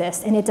generates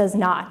this, and it does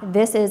not.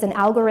 This is an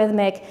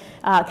algorithmic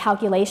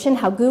calculation,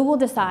 how Google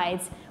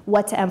decides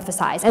what to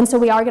emphasize. And so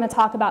we are going to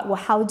talk about, well,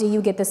 how do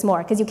you get this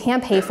more? Because you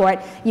can't pay for it.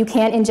 You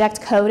can't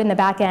inject code in the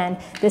back end.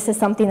 This is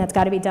something that's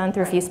got to be done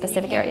through a few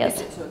specific areas.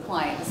 You can't pitch it to a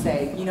client to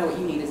say, you know what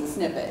you need is a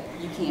snippet.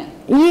 You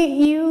can't.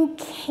 You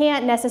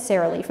can't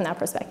necessarily from that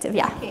perspective.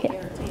 Yeah. You can't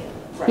guarantee it.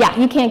 Right. Yeah,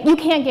 you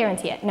can't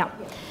guarantee it. No.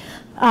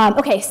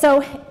 Okay,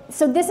 so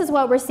so this is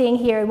what we're seeing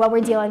here, what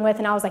we're dealing with,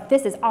 and I was like,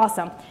 this is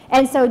awesome.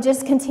 And so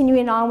just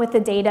continuing on with the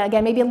data,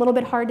 again, maybe a little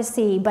bit hard to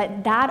see,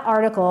 but that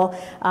article,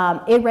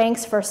 it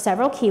ranks for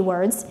several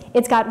keywords.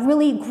 It's got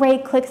really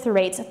great click-through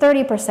rates,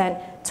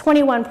 30%,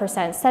 21%,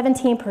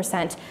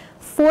 17%,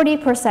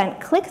 40%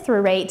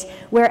 click-through rate,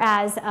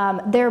 whereas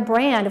their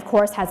brand, of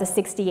course, has a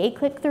 68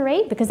 click-through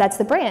rate because that's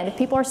the brand. If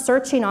people are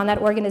searching on that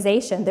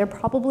organization, they're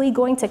probably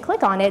going to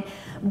click on it,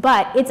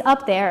 but it's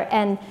up there,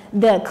 and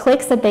the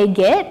clicks that they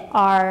get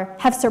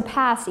have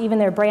surpassed even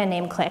their brand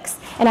name clicks.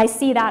 And I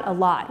see that a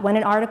lot. When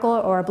an article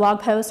or a blog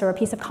post or a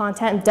piece of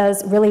content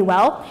does really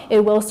well,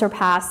 it will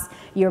surpass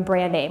your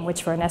brand name,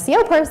 which for an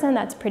SEO person,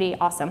 that's pretty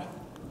awesome.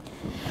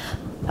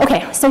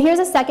 Okay, so here's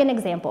a second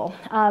example.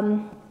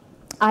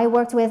 I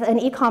worked with an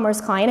e-commerce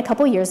client a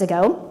couple years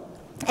ago,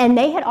 and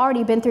they had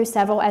already been through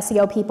several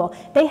SEO people.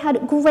 They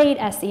had great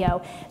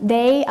SEO.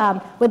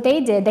 What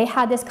they did, they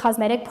had this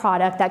cosmetic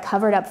product that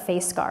covered up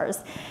face scars.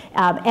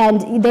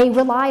 And they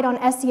relied on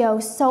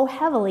SEO so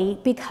heavily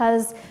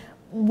because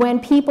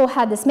when people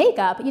had this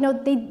makeup, you know,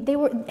 they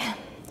were...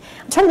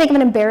 I'm trying to think of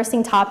an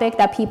embarrassing topic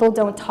that people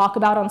don't talk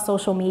about on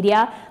social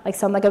media,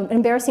 like an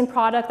embarrassing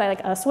product that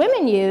like us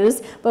women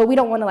use, but we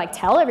don't want to like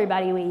tell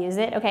everybody we use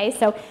it, okay?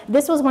 So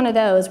this was one of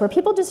those where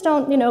people just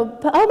don't, you know,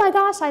 oh my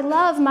gosh, I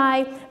love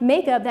my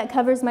makeup that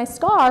covers my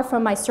scar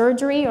from my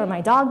surgery or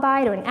my dog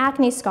bite or an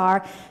acne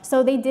scar.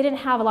 So they didn't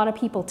have a lot of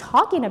people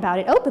talking about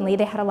it openly.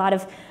 They had a lot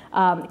of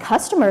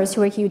customers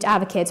who were huge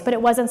advocates, but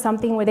it wasn't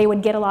something where they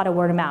would get a lot of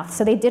word of mouth.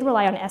 So they did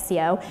rely on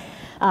SEO.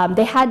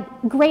 They had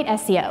great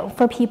SEO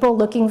for people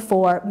looking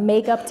for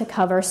makeup to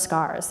cover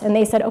scars. And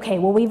they said, okay,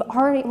 well,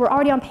 we're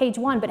already on page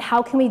 1, but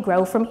how can we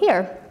grow from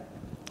here?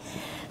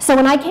 So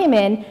when I came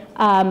in,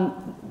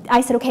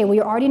 I said, okay, well,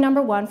 you're already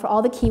number 1 for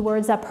all the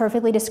keywords that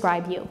perfectly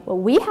describe you. What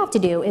we have to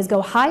do is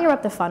go higher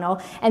up the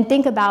funnel and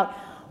think about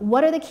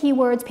what are the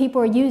keywords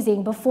people are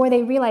using before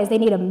they realize they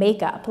need a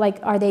makeup? Like,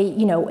 are they,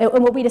 you know,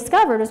 and what we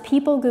discovered was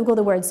people Google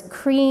the words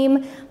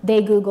cream,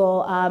 they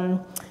Google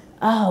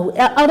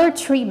other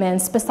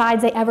treatments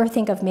besides they ever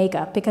think of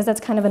makeup, because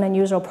that's kind of an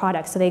unusual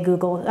product. So they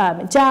Google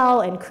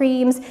gel and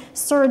creams,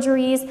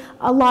 surgeries,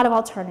 a lot of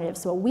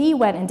alternatives. So what we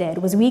went and did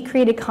was we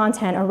created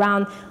content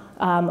around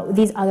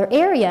these other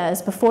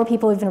areas before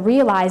people even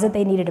realized that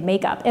they needed a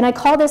makeup. And I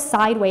call this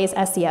sideways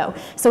SEO.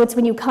 So it's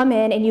when you come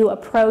in and you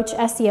approach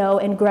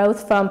SEO and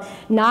growth from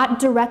not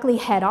directly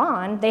head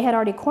on. They had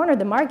already cornered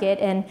the market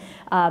and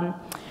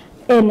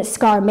in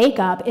scar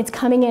makeup, it's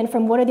coming in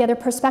from what are the other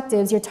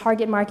perspectives your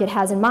target market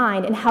has in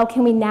mind, and how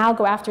can we now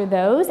go after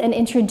those and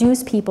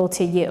introduce people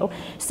to you.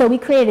 So we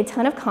created a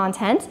ton of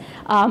content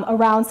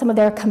around some of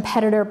their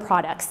competitor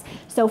products.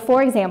 So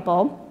for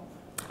example,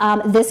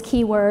 this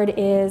keyword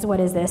is, what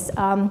is this?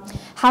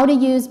 How to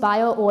use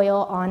bio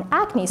oil on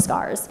acne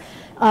scars.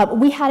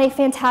 We had a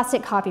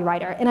fantastic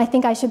copywriter, and I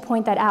think I should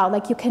point that out.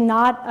 Like, you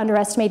cannot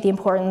underestimate the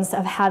importance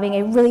of having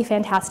a really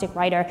fantastic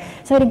writer.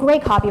 So I had a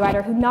great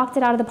copywriter who knocked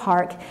it out of the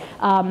park.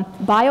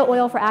 Bio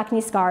oil for acne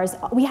scars.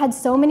 We had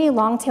so many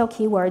long tail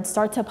keywords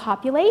start to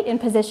populate in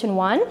position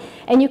 1,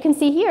 and you can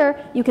see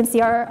here, you can see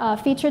our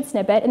featured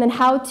snippet, and then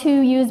how to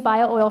use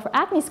bio oil for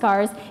acne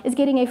scars is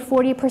getting a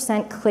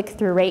 40%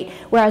 click-through rate,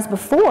 whereas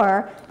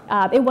before,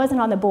 it wasn't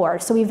on the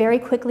board. So we very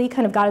quickly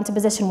kind of got into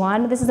position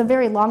 1. This is a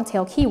very long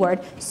tail keyword,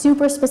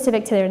 super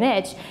specific to their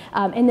niche.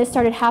 And this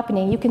started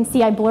happening. You can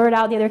see I blurred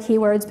out the other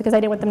keywords because I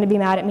didn't want them to be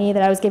mad at me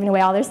that I was giving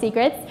away all their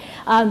secrets.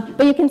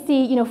 But you can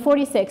see, you know,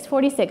 46,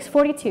 46,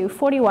 42,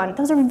 41.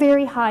 Those are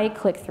very high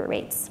click-through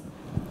rates.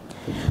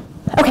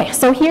 Okay,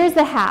 so here's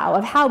the how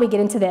of how we get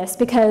into this,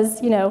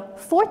 because, you know,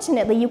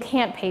 fortunately you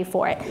can't pay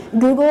for it.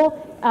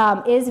 Google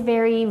is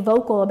very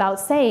vocal about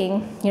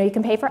saying, you know, you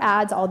can pay for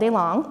ads all day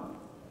long,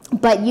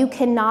 but you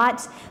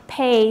cannot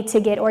pay to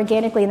get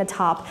organically in the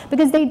top,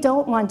 because they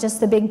don't want just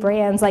the big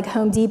brands like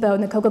Home Depot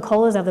and the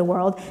Coca-Colas of the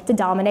world to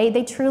dominate.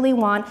 They truly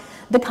want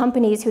the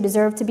companies who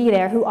deserve to be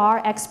there, who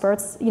are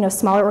experts, you know,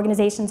 smaller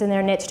organizations in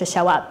their niche, to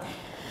show up.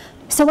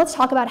 So let's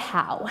talk about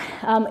how.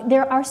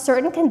 There are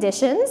certain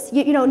conditions.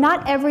 You know,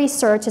 not every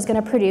search is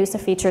going to produce a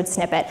featured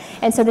snippet.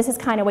 And so this is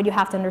kind of what you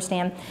have to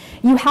understand.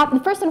 You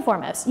have, first and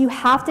foremost, you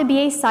have to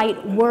be a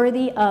site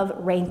worthy of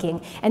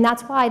ranking. And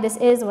that's why this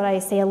is what I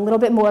say a little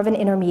bit more of an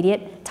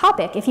intermediate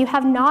topic. If you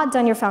have not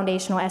done your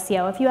foundational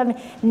SEO, if you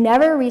have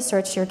never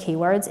researched your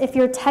keywords, if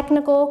your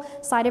technical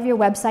side of your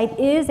website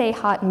is a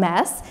hot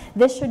mess,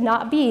 this should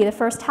not be the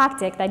first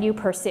tactic that you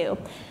pursue.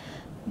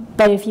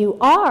 But if you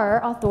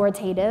are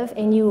authoritative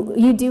and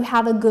you do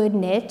have a good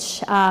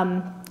niche,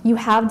 you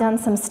have done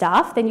some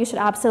stuff, then you should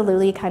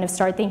absolutely kind of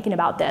start thinking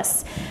about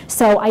this.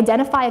 So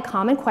identify a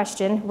common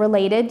question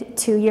related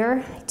to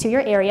your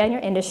area and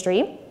your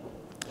industry.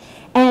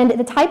 And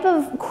the type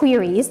of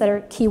queries that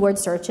are keyword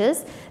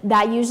searches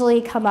that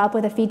usually come up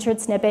with a featured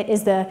snippet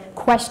is the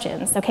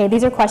questions. Okay,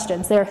 these are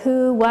questions. They're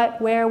who, what,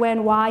 where,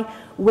 when, why,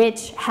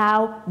 which,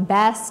 how,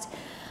 best.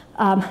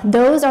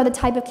 Those are the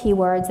type of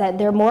keywords that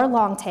they're more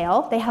long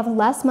tail. They have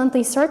less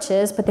monthly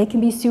searches, but they can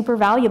be super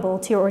valuable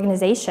to your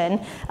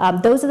organization.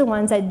 Those are the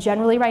ones that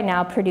generally right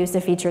now produce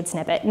a featured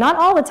snippet. Not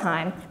all the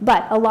time,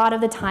 but a lot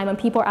of the time when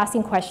people are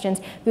asking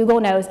questions, Google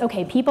knows,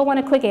 okay, people want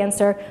a quick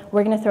answer,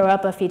 we're going to throw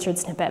up a featured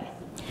snippet.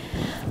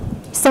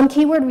 Some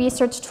keyword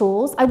research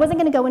tools. I wasn't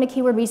going to go into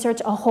keyword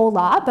research a whole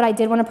lot, but I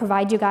did want to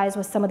provide you guys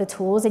with some of the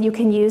tools that you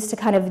can use to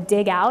kind of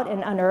dig out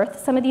and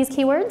unearth some of these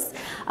keywords.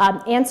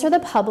 Answer the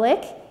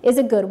Public is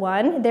a good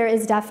one. There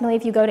is definitely,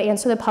 if you go to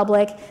Answer the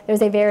Public,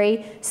 there's a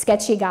very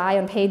sketchy guy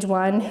on page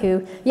 1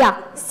 who,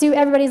 yeah,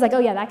 everybody's like, oh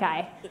yeah, that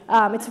guy.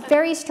 It's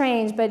very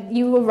strange, but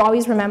you will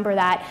always remember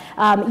that.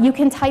 You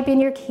can type in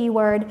your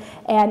keyword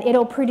and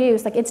it'll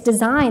produce, like it's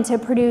designed to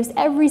produce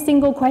every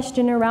single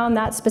question around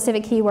that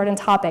specific keyword and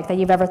topic that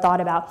you've ever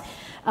thought about.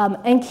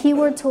 And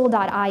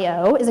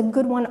keywordtool.io is a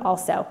good one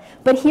also.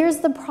 But here's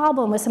the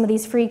problem with some of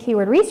these free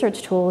keyword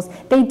research tools.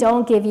 They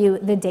don't give you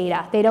the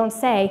data. They don't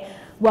say,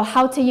 well,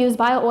 how to use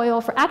bio oil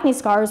for acne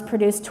scars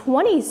produced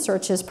 20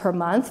 searches per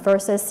month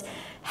versus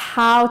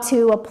how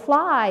to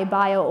apply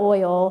bio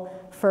oil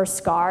for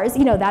scars.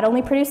 You know, that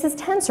only produces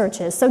 10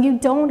 searches. So you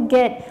don't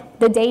get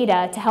the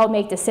data to help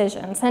make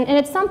decisions. And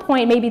at some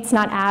point, maybe it's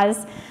not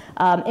as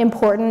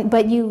important,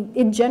 but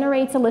it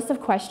generates a list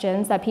of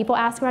questions that people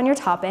ask around your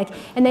topic,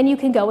 and then you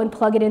can go and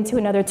plug it into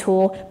another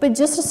tool, but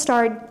just to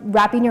start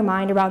wrapping your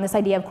mind around this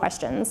idea of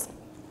questions.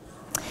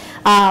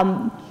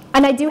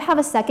 And I do have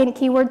a second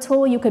keyword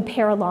tool you could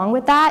pair along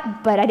with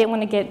that, but I didn't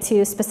want to get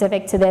too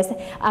specific to this.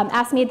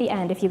 Ask me at the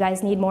end if you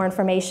guys need more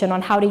information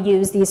on how to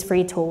use these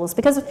free tools,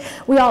 because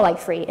we all like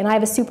free, and I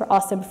have a super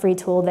awesome free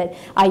tool that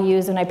I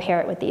use when I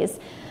pair it with these.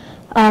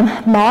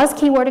 Moz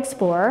Keyword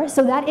Explorer,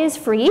 so that is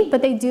free,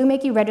 but they do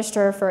make you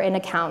register for an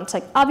account.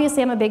 Like,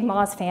 obviously, I'm a big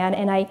Moz fan,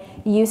 and I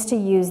used to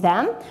use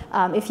them.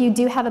 If you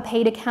do have a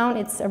paid account,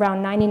 it's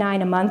around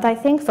 $99 a month, I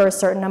think, for a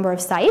certain number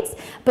of sites.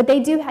 But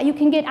they do, you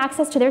can get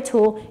access to their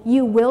tool.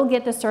 You will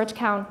get the search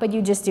count, but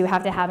you just do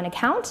have to have an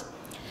account.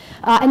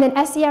 And then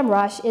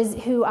SEMrush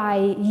is who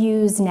I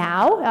use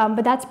now,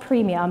 but that's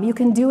premium. You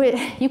can do it.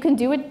 You can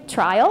do a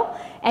trial,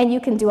 and you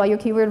can do all your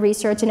keyword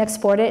research and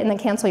export it and then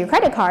cancel your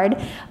credit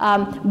card.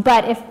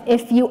 But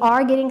if you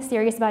are getting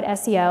serious about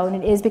SEO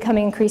and it is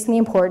becoming increasingly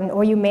important,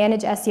 or you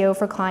manage SEO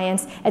for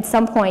clients, at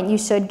some point you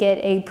should get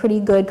a pretty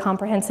good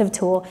comprehensive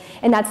tool,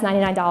 and that's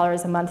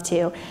 $99 a month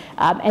too.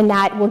 And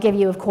that will give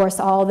you, of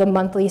course, all the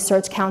monthly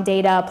search count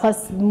data,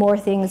 plus more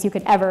things you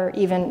could ever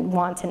even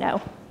want to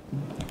know.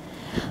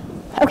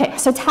 Okay,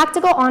 so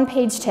tactical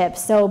on-page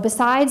tips. So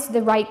besides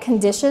the right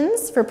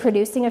conditions for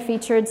producing a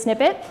featured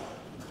snippet,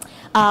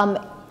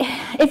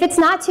 if it's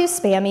not too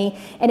spammy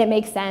and it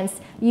makes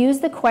sense, use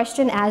the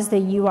question as the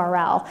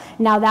URL.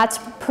 Now that's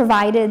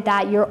provided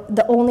that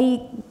the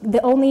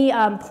only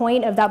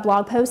point of that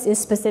blog post is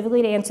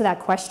specifically to answer that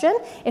question.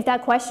 If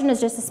that question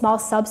is just a small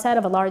subset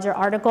of a larger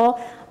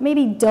article,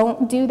 maybe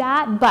don't do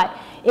that. But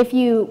if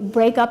you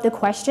break up the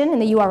question in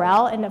the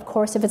URL, and of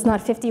course if it's not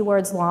 50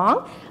 words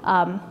long,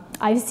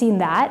 I've seen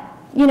that,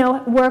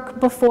 work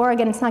before.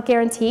 Again, it's not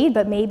guaranteed,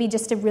 but maybe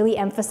just to really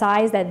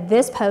emphasize that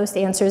this post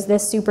answers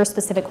this super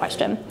specific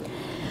question.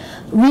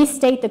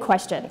 Restate the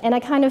question. And I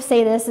kind of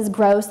say this is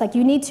gross, like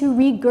you need to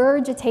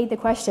regurgitate the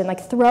question,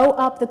 like throw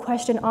up the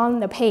question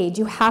on the page.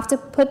 You have to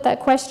put that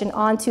question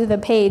onto the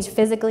page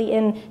physically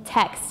in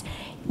text.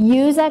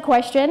 Use that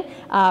question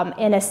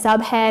in a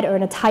subhead or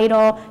in a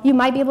title. You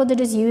might be able to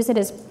just use it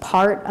as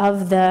part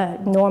of the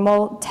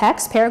normal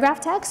text, paragraph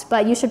text,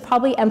 but you should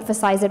probably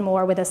emphasize it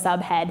more with a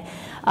subhead.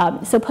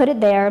 So put it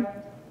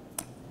there.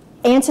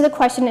 Answer the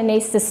question in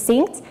a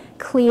succinct,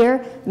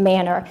 clear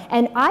manner.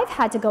 And I've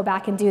had to go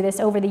back and do this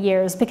over the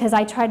years because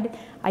I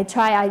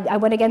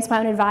went against my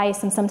own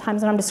advice, and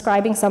sometimes when I'm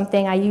describing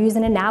something, I use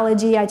an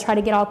analogy, I try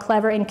to get all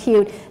clever and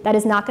cute. That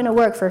is not going to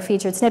work for a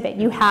featured snippet.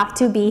 You have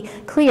to be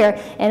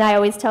clear, and I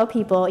always tell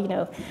people,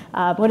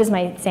 what is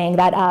my saying?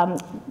 That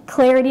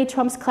clarity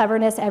trumps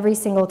cleverness every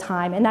single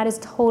time, and that is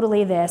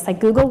totally this.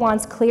 Like Google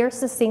wants clear,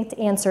 succinct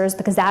answers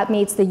because that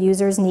meets the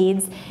user's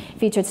needs,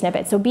 featured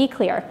snippet. So be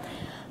clear.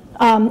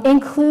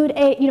 Include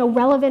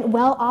relevant,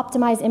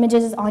 well-optimized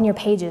images on your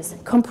pages.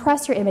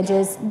 Compress your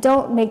images.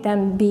 Don't make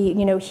them be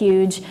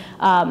huge.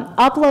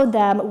 Upload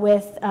them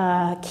with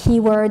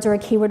keywords or a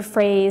keyword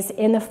phrase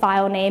in the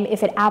file name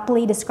if it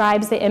aptly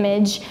describes the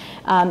image.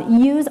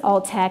 Use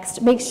alt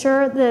text. Make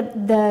sure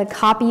the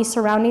copy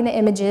surrounding the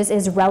images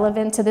is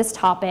relevant to this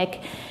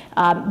topic.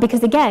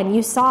 Because again,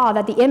 you saw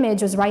that the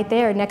image was right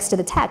there next to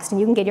the text, and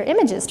you can get your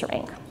images to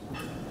rank.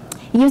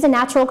 Use a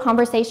natural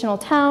conversational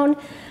tone,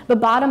 but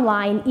bottom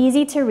line,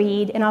 easy to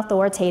read and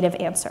authoritative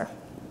answer.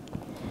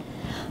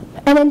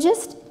 And then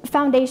just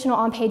foundational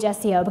on-page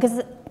SEO,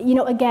 because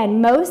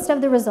again, most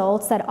of the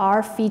results that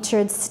are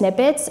featured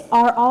snippets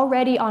are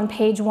already on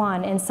page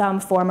 1 in some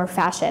form or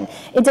fashion.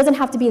 It doesn't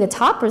have to be the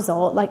top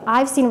result. Like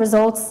I've seen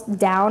results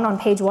down on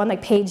page 1,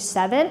 like page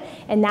 7,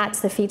 and that's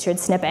the featured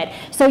snippet.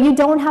 So you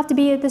don't have to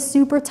be at the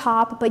super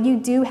top, but you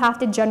do have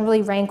to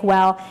generally rank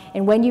well.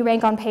 And when you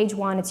rank on page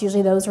 1, it's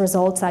usually those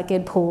results that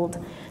get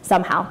pulled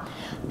somehow.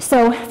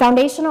 So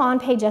foundational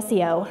on-page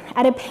SEO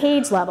at a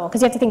page level,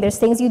 because you have to think there's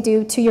things you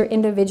do to your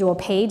individual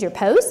page, your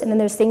post, and then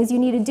there's things you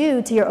need to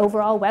do to your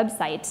overall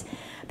website.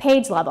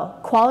 Page level,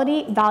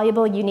 quality,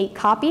 valuable, unique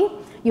copy.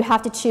 You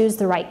have to choose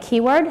the right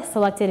keyword,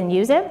 select it and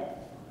use it.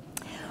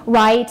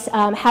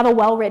 Have a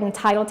well-written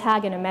title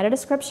tag and a meta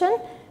description,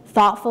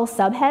 thoughtful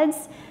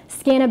subheads,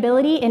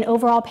 scannability and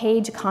overall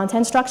page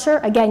content structure.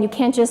 Again, you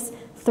can't just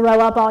throw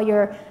up all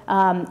your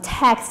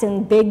text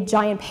in big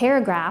giant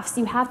paragraphs.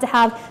 You have to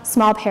have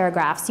small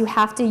paragraphs. You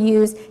have to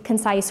use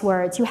concise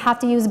words. You have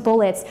to use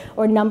bullets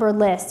or numbered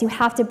lists. You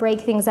have to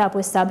break things up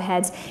with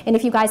subheads. And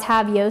if you guys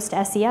have Yoast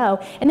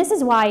SEO, and this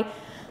is why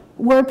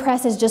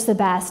WordPress is just the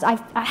best.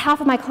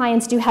 Half of my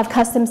clients do have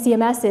custom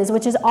CMSs,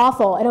 which is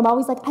awful. And I'm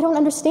always like, I don't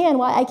understand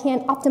why I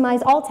can't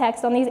optimize alt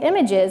text on these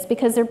images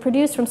because they're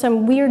produced from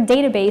some weird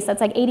database that's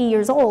like 80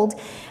 years old.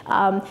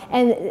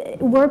 And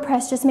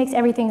WordPress just makes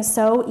everything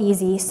so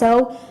easy,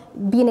 so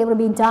being able to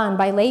be done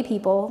by lay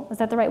people, is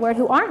that the right word,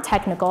 who aren't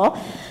technical.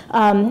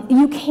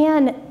 You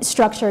can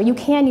structure, you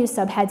can use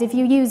subheads. If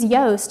you use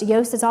Yoast,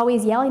 Yoast is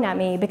always yelling at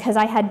me because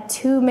I had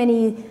too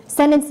many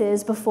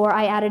sentences before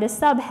I added a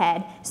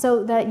subhead.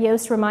 So that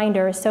Yoast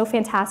reminder is so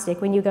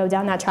fantastic when you go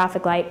down that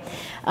traffic light.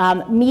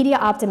 Media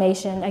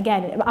optimization,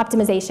 again,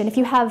 optimization. If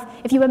you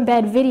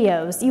embed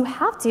videos, you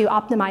have to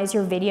optimize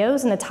your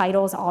videos and the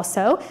titles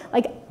also.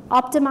 Like,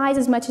 optimize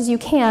as much as you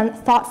can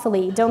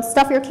thoughtfully. Don't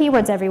stuff your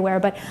keywords everywhere,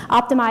 but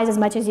optimize as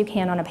much as you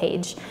can on a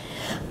page.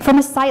 From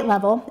a site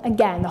level,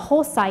 again, the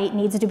whole site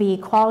needs to be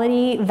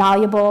quality,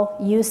 valuable,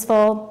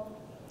 useful,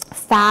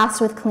 fast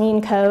with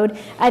clean code.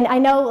 And I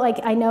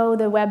know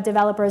the web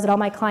developers and all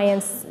my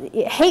clients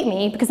hate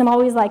me because I'm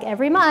always like,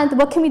 every month,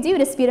 what can we do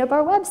to speed up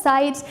our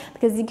website?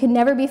 Because you can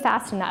never be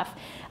fast enough.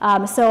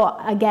 So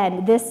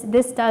again,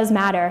 this does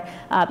matter.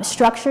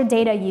 Structured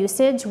data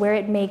usage where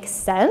it makes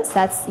sense,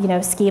 that's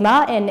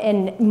schema,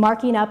 and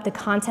marking up the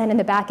content in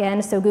the back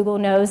end so Google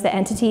knows the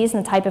entities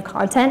and the type of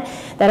content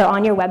that are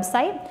on your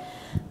website.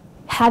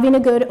 Having a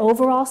good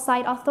overall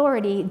site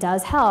authority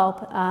does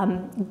help.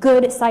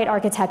 Good site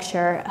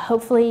architecture,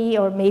 hopefully,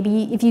 or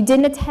maybe if you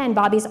didn't attend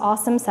Bobby's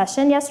awesome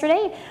session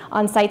yesterday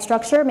on site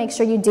structure, make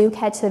sure you do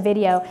catch the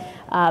video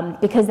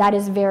because that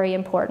is very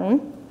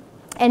important.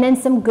 And then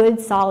some good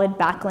solid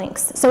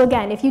backlinks. So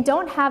again, if you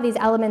don't have these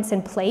elements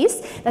in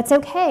place, that's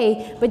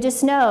okay, but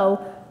just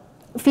know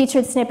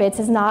featured snippets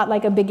is not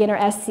like a beginner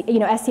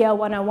SEO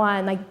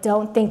 101. Like,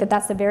 don't think that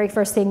that's the very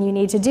first thing you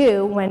need to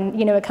do when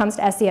it comes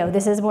to SEO.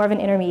 This is more of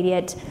an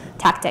intermediate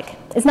tactic.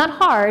 It's not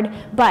hard,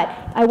 but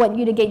I want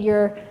you to get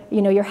your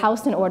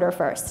house in order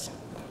first.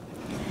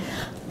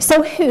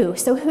 So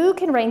who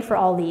can rank for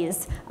all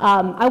these?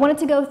 I wanted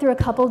to go through a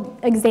couple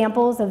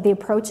examples of the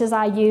approaches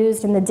I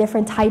used and the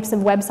different types of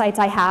websites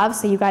I have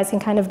so you guys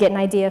can kind of get an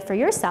idea for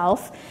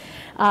yourself.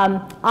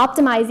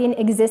 Optimizing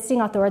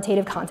existing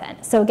authoritative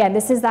content. So again,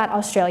 this is that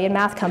Australian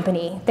math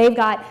company. They've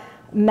got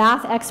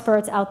math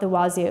experts out the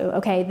wazoo,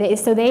 okay?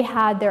 So they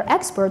had their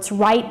experts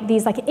write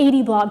these like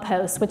 80 blog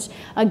posts, which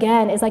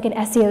again is like an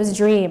SEO's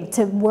dream,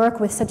 to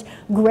work with such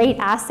great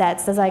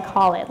assets, as I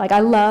call it. Like, I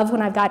love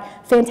when I've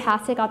got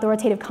fantastic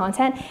authoritative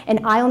content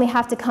and I only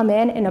have to come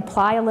in and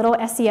apply a little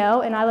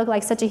SEO and I look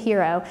like such a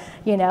hero,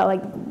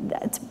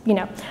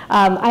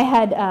 I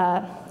had,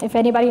 if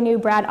anybody knew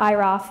Brad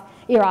Eroff,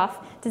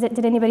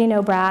 did anybody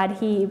know Brad?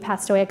 He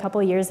passed away a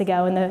couple of years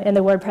ago in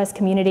the WordPress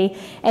community,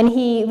 and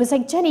he was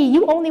like, Jenny,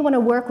 you only want to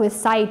work with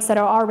sites that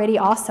are already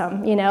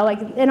awesome, and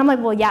I'm like,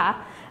 well, yeah,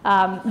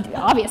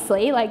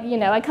 obviously,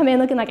 I come in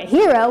looking like a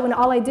hero when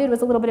all I did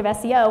was a little bit of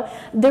SEO.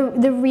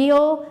 The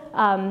real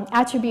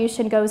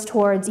attribution goes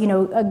towards,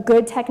 a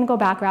good technical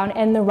background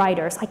and the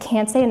writers. I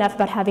can't say enough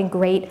about having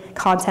great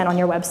content on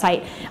your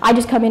website. I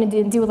just come in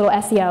and do a little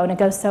SEO, and it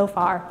goes so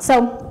far.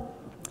 So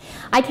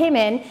I came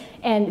in,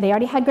 and they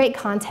already had great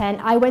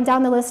content. I went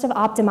down the list of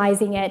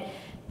optimizing it,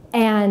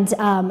 and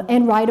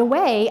right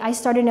away, I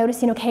started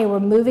noticing, okay, we're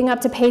moving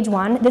up to page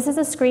 1. This is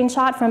a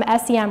screenshot from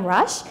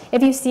SEMrush.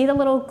 If you see the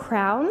little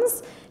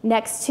crowns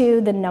next to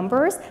the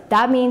numbers,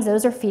 that means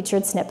those are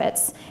featured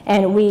snippets.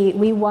 And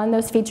we won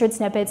those featured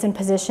snippets in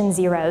position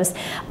 0s.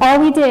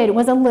 All we did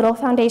was a little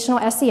foundational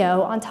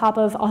SEO on top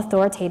of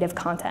authoritative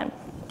content.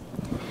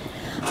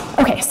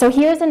 Okay, so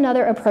here's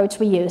another approach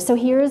we use. So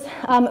here's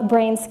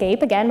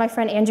Brainscape, again, my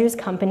friend Andrew's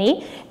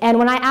company. And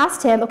when I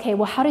asked him, okay,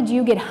 well, how did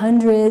you get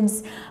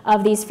hundreds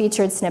of these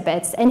featured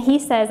snippets? And he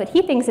says that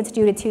he thinks it's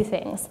due to 2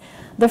 things.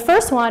 The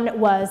first one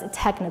was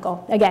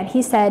technical. Again,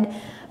 he said,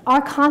 our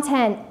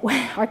content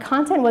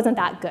wasn't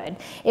that good.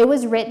 It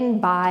was written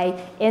by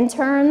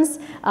interns.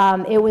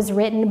 It was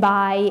written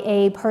by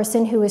a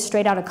person who was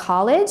straight out of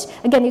college.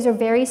 Again, these are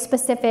very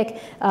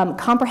specific,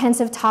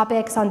 comprehensive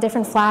topics on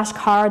different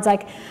flashcards,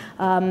 like,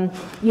 why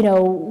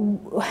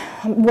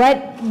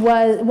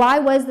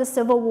was the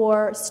Civil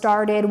War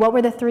started? What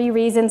were the 3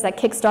 reasons that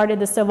kickstarted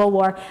the Civil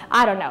War?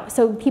 I don't know.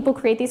 So people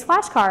create these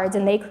flashcards,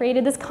 and they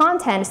created this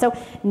content. So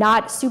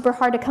not super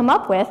hard to come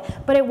up with,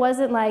 but it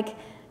wasn't like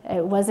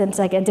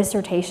a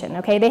dissertation,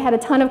 okay? They had a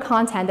ton of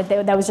content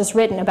that was just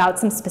written about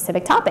some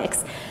specific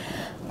topics.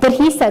 But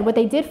he said what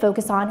they did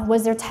focus on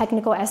was their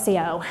technical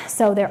SEO.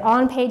 So their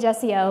on-page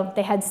SEO,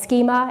 they had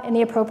schema in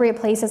the appropriate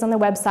places on the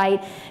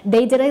website.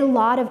 They did a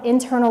lot of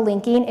internal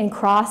linking and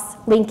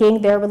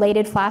cross-linking their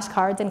related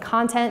flashcards and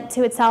content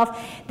to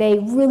itself. They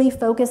really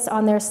focused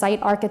on their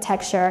site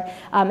architecture,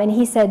 and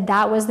he said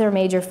that was their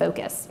major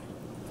focus.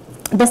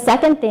 The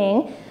second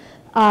thing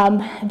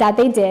that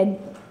they did,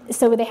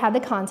 so they had the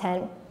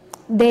content,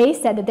 they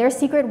said that their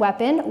secret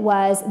weapon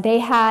was they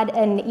had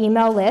an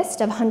email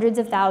list of hundreds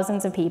of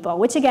thousands of people,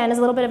 which again is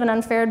a little bit of an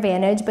unfair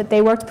advantage, but they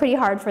worked pretty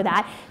hard for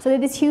that. So they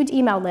had this huge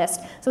email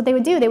list. So what they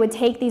would do, they would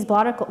take these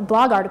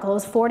blog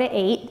articles, 4 to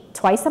 8,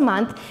 twice a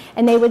month,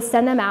 and they would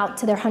send them out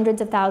to their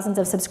hundreds of thousands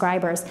of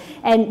subscribers.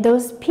 And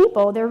those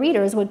people, their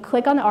readers, would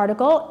click on the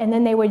article, and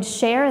then they would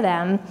share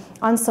them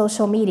on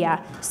social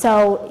media.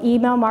 So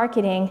email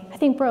marketing, I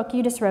think, Brooke,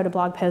 you just wrote a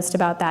blog post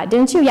about that,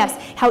 didn't you? Yes,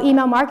 how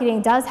email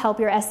marketing does help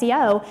your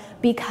SEO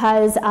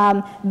because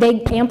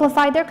they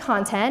amplified their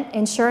content,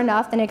 and sure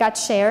enough, then it got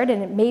shared,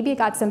 and maybe it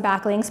got some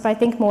backlinks, but I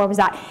think more was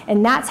that.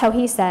 And that's how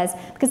he says,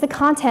 because the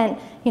content,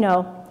 you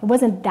know, it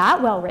wasn't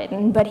that well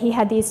written, but he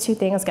had these two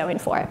things going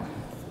for it.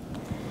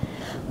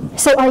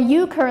 So are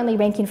you currently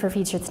ranking for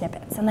featured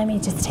snippets? And let me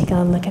just take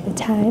a look at the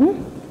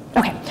time.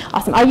 Okay,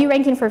 awesome. Are you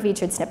ranking for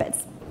featured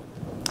snippets?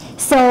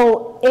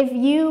 So if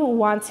you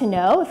want to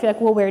know, if you're like,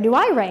 well, where do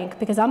I rank?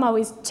 Because I'm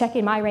always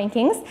checking my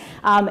rankings.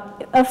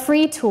 A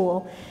free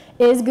tool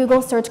is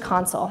Google Search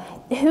Console.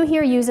 Who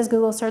here uses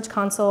Google Search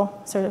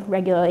Console sort of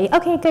regularly?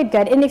 Okay, good,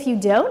 good. And if you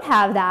don't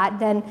have that,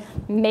 then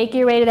make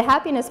your way to the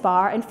happiness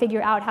bar and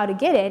figure out how to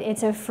get it.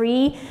 It's a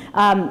free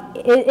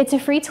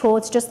tool.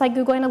 It's just like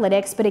Google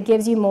Analytics, but it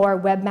gives you more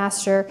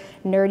webmaster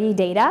nerdy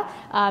data.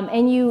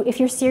 And if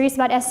you're serious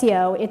about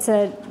SEO,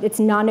 it's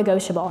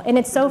non-negotiable. And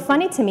it's so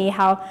funny to me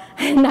how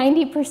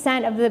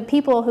 90% of the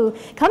people who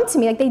come to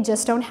me, like, they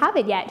just don't have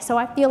it yet. So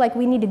I feel like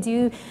we need to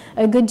do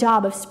a good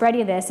job of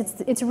spreading this.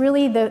 It's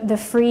really the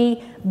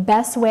free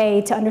best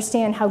way to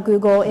understand how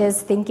Google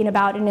is thinking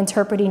about and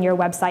interpreting your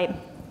website.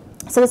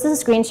 So this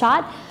is a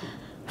screenshot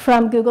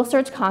from Google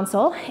Search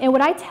Console. And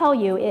what I tell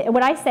you,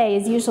 what I say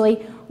is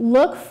usually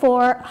look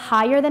for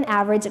higher than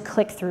average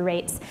click-through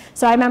rates.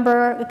 So I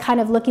remember kind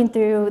of looking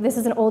through, this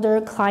is an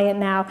older client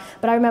now,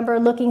 but I remember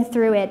looking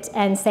through it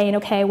and saying,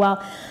 okay,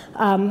 well,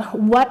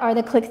 what are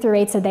the click-through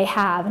rates that they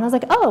have? And I was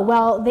like, oh,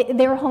 well,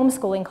 they're a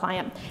homeschooling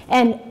client.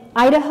 And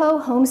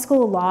Idaho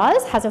homeschool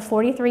laws has a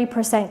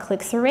 43%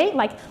 click-through rate.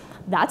 Like,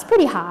 that's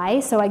pretty high.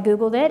 So I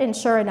Googled it, and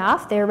sure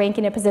enough, they're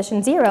ranking at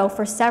position 0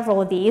 for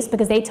several of these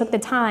because they took the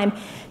time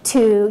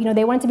to,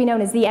 they wanted to be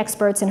known as the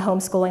experts in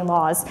homeschooling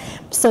laws.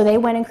 So they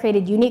went and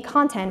created unique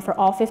content for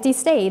all 50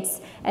 states,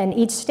 and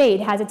each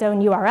state has its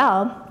own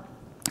URL.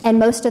 And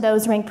most of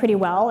those rank pretty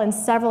well, and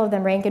several of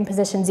them rank in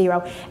position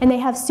 0. And they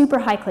have super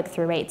high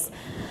click-through rates.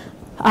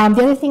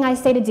 The other thing I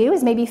say to do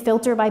is maybe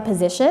filter by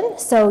position.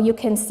 So you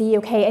can see,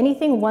 okay,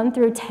 anything 1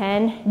 through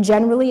 10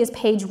 generally is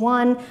page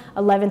 1,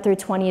 11 through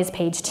 20 is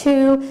page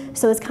 2.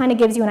 So this kind of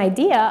gives you an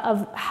idea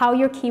of how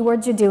your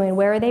keywords are doing,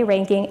 where are they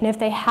ranking, and if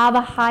they have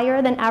a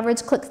higher than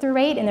average click-through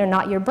rate and they're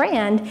not your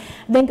brand,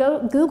 then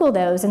go Google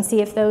those and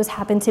see if those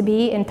happen to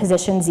be in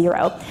position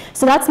 0.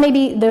 So that's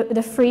maybe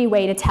the free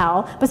way to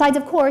tell. Besides,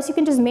 of course, you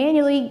can just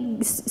manually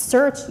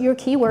search your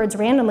keywords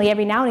randomly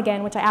every now and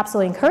again, which I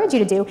absolutely encourage you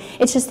to do.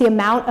 It's just the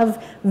amount of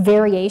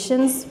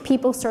variations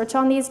people search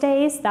on these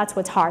days, that's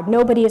what's hard.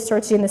 Nobody is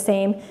searching the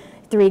same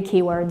 3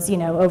 keywords,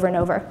 over and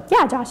over.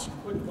 Yeah, Josh?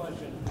 Quick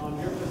question.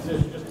 Your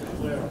position, just to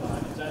clarify,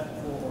 is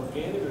that for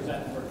organic or is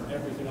that for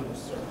everything on the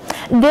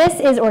search? This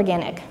is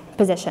organic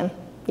position.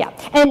 Yeah,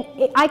 and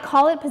I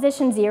call it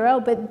position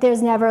 0, but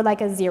there's never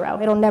like a 0.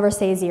 It'll never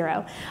say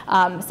 0.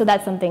 So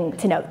that's something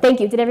to note.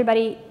 Thank you. Did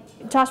everybody,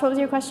 Josh, what was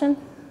your question?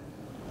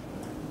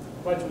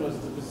 The question was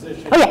the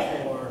position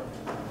for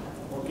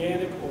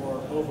organic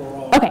or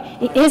overall.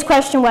 Okay, his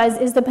question was,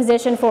 is the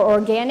position for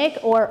organic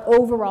or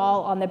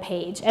overall on the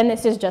page? And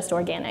this is just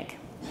organic.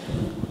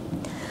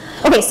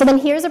 Okay, so then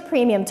here's a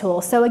premium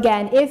tool. So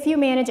again, if you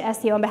manage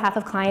SEO on behalf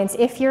of clients,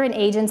 if you're an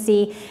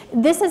agency,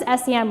 this is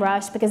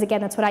SEMrush because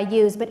again, that's what I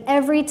use, but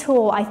every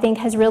tool I think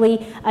has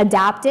really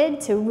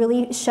adapted to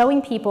really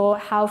showing people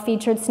how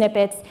featured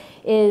snippets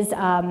is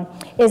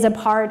a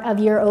part of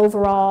your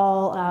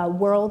overall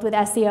world with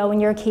SEO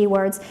and your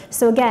keywords.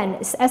 So again,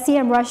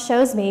 SEMrush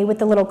shows me with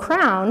the little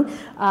crown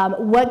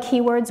what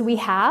keywords we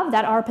have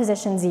that are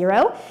position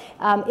 0.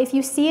 If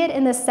you see it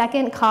in the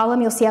second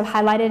column, you'll see I've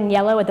highlighted in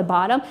yellow at the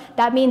bottom.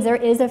 That means there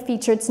is a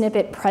featured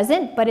snippet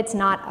present, but it's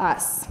not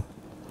us.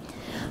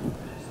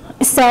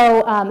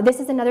 So this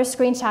is another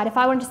screenshot. If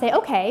I wanted to say,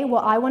 okay,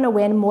 well, I want to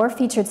win more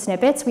featured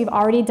snippets. We've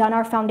already done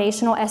our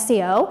foundational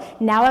SEO.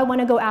 Now I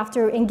want to go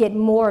after and get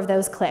more of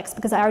those clicks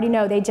because I already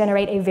know they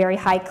generate a very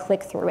high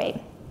click-through rate.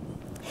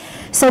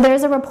 So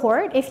there's a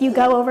report. If you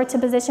go over to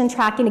position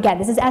tracking, again,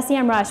 this is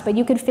SEMrush, but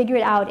you could figure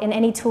it out in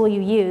any tool you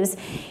use.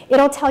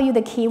 It'll tell you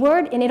the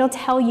keyword, and it'll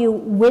tell you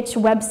which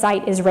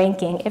website is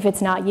ranking if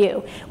it's not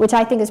you, which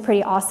I think is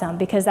pretty awesome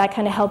because that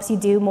kind of helps you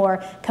do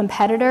more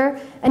competitor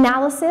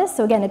analysis.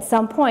 So again, at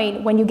some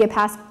point, when you get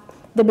past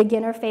the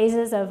beginner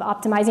phases of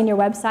optimizing your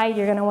website,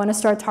 you're going to want to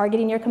start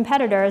targeting your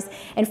competitors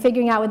and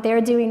figuring out what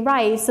they're doing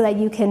right so that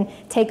you can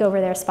take over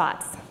their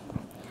spots.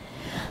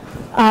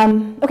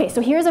 Okay, so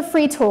here's a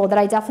free tool that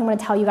I definitely want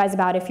to tell you guys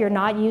about if you're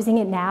not using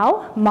it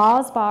now,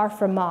 Mozbar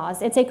from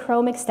Moz. It's a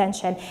Chrome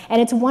extension, and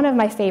it's one of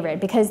my favorite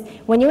because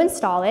when you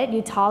install it,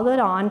 you toggle it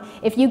on.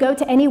 If you go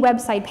to any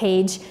website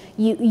page,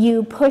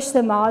 you push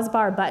the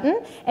Mozbar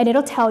button, and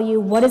it'll tell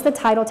you what is the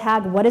title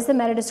tag, what is the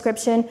meta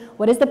description,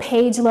 what is the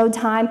page load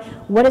time,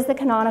 what is the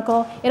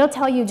canonical. It'll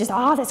tell you just,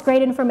 oh, that's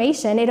great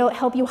information. It'll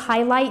help you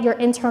highlight your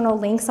internal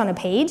links on a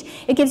page.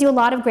 It gives you a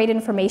lot of great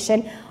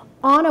information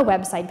on a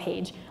website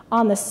page.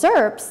 On the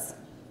SERPs,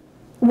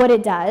 what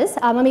it does,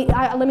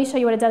 let me show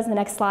you what it does in the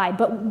next slide,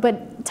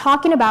 but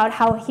talking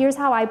about here's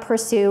how I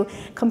pursue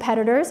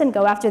competitors and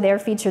go after their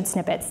featured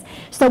snippets.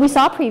 So we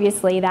saw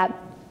previously that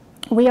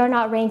we are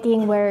not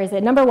ranking, where is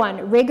it? Number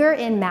 1, rigor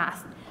in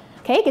math.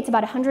 Okay, it gets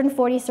about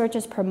 140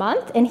 searches per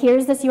month, and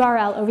here's this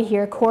URL over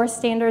here,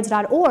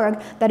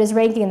 corestandards.org, that is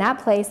ranking in that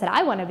place that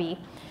I want to be.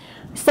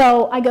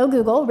 So I go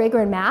Google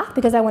rigor in math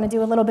because I want to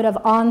do a little bit of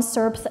on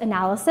SERPs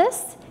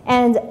analysis.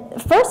 And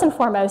first and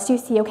foremost, you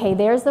see, okay,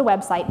 there's the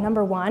website,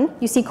 number 1.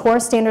 You see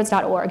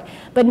corestandards.org.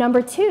 But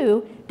number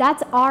 2,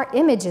 that's our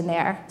image in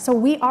there. So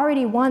we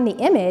already won the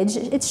image.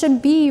 It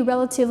should be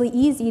relatively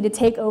easy to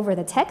take over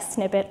the text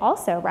snippet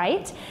also,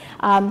 right?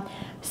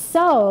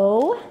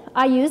 So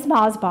I used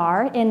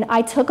Mozbar, and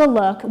I took a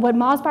look. What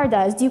Mozbar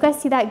does, do you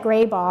guys see that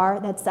gray bar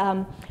that's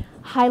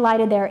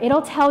highlighted there?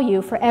 It'll tell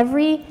you for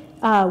every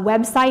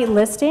website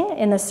listing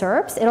in the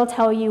SERPs, it'll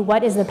tell you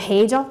what is the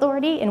page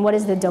authority and what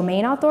is the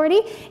domain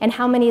authority and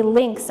how many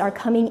links are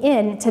coming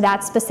in to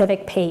that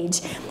specific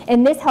page.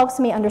 And this helps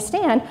me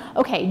understand,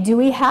 okay, do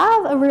we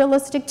have a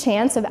realistic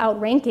chance of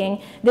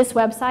outranking this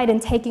website and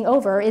taking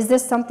over? Is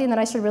this something that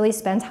I should really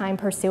spend time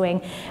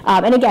pursuing?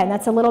 And again,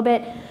 that's a little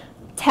bit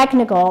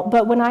technical,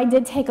 but when I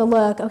did take a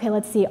look, okay,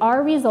 let's see,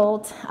 our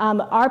result,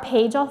 our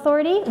page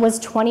authority was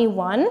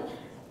 21.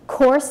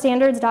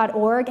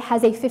 Corestandards.org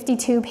has a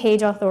 52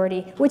 page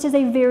authority, which is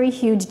a very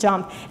huge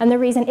jump. And the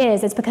reason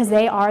is, it's because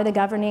they are the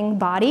governing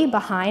body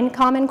behind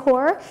Common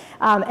Core,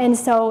 and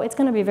so it's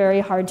going to be very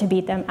hard to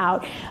beat them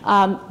out.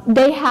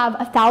 They have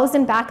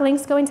 1,000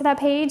 backlinks going to that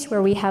page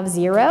where we have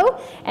 0,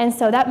 and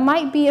so that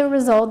might be a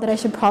result that I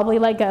should probably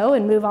let go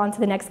and move on to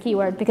the next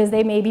keyword because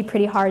they may be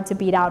pretty hard to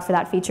beat out for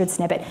that featured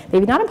snippet.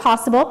 Maybe not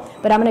impossible,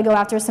 but I'm going to go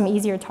after some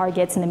easier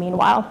targets in the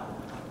meanwhile.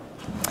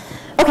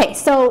 Okay,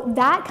 so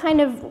that kind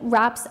of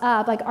wraps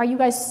up. Like, are you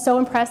guys so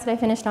impressed that I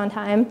finished on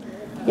time?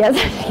 Yes,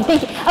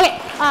 thank you. Okay,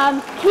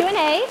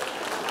 Q&A.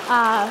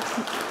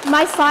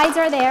 My slides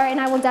are there,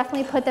 and I will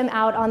definitely put them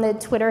out on the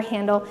Twitter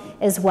handle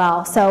as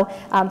well. So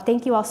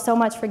thank you all so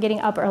much for getting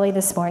up early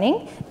this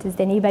morning. Do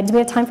we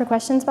have time for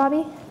questions,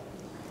 Bobby?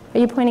 Are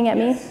you pointing at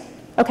me?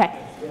 Okay.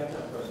 We have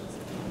time for questions.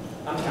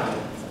 I'm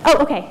counting. Oh,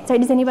 okay. So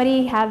does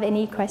anybody have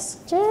any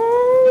questions?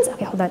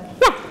 Okay, hold on.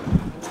 Yeah.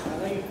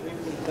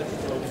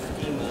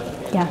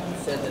 Yeah. You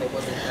said that it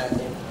wasn't that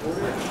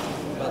important,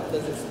 but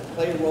does it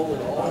play a role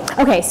at all?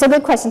 Okay, so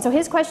good question. So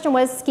his question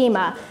was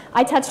schema.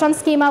 I touched on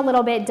schema a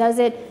little bit. Does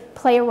it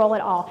play a role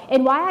at all?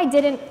 And why I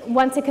didn't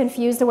want to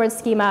confuse the word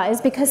schema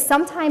is because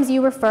sometimes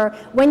you refer,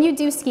 when you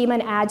do schema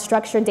and add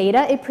structured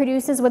data, it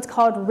produces what's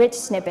called rich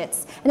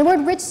snippets. And the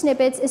word rich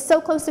snippets is so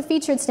close to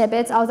featured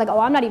snippets, I was like, oh,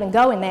 I'm not even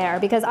going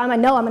there because I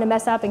know I'm going to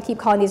mess up and keep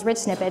calling these rich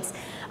snippets.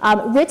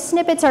 Rich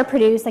snippets are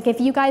produced, like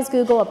if you guys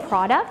Google a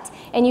product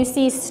and you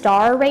see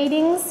star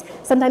ratings,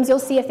 sometimes you'll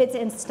see if it's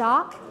in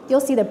stock,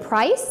 you'll see the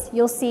price,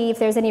 you'll see if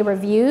there's any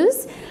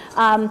reviews.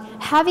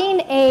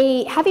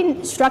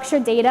 Having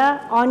structured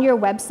data on your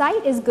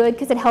website is good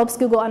because it helps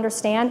Google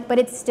understand, but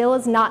it still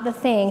is not the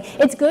thing.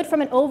 It's good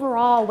from an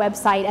overall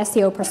website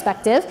SEO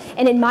perspective,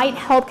 and it might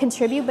help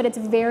contribute, but it's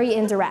very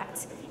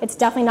indirect. It's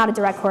definitely not a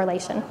direct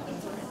correlation.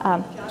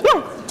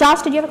 Yeah,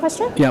 Josh, did you have a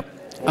question? Yep.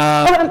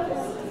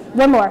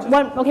 One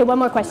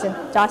more question.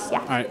 Josh,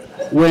 yeah. All right.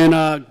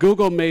 When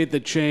Google made the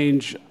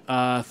change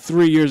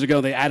 3 years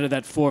ago, they added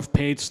that 4th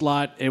page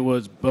slot. It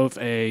was both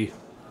a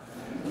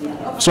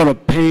sort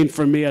of pain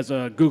for me as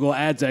a Google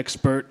Ads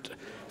expert.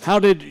 How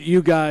did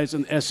you guys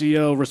in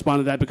SEO respond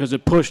to that? Because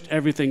it pushed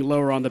everything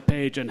lower on the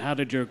page, and how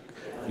did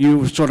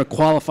you sort of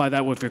qualify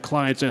that with your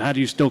clients, and how do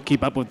you still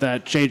keep up with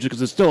that change?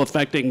 Because it's still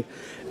affecting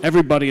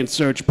everybody in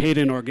search, paid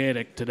and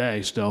organic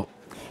today still.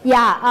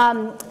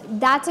 Yeah,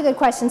 that's a good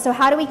question. So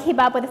how do we keep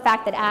up with the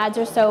fact that ads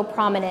are so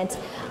prominent?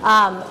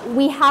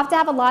 We have to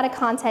have a lot of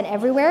content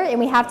everywhere, and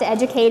we have to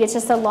educate. It's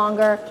just a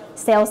longer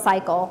sales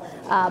cycle.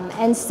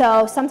 And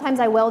so sometimes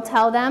I will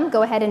tell them,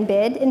 go ahead and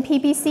bid in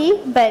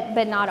PPC,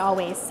 but not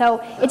always. So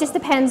it just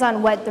depends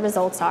on what the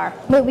results are.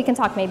 We can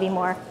talk maybe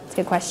more. It's a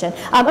good question.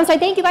 I'm sorry,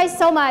 thank you guys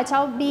so much.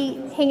 I'll be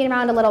hanging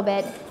around a little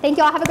bit. Thank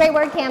you all. Have a great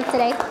WordCamp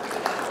today.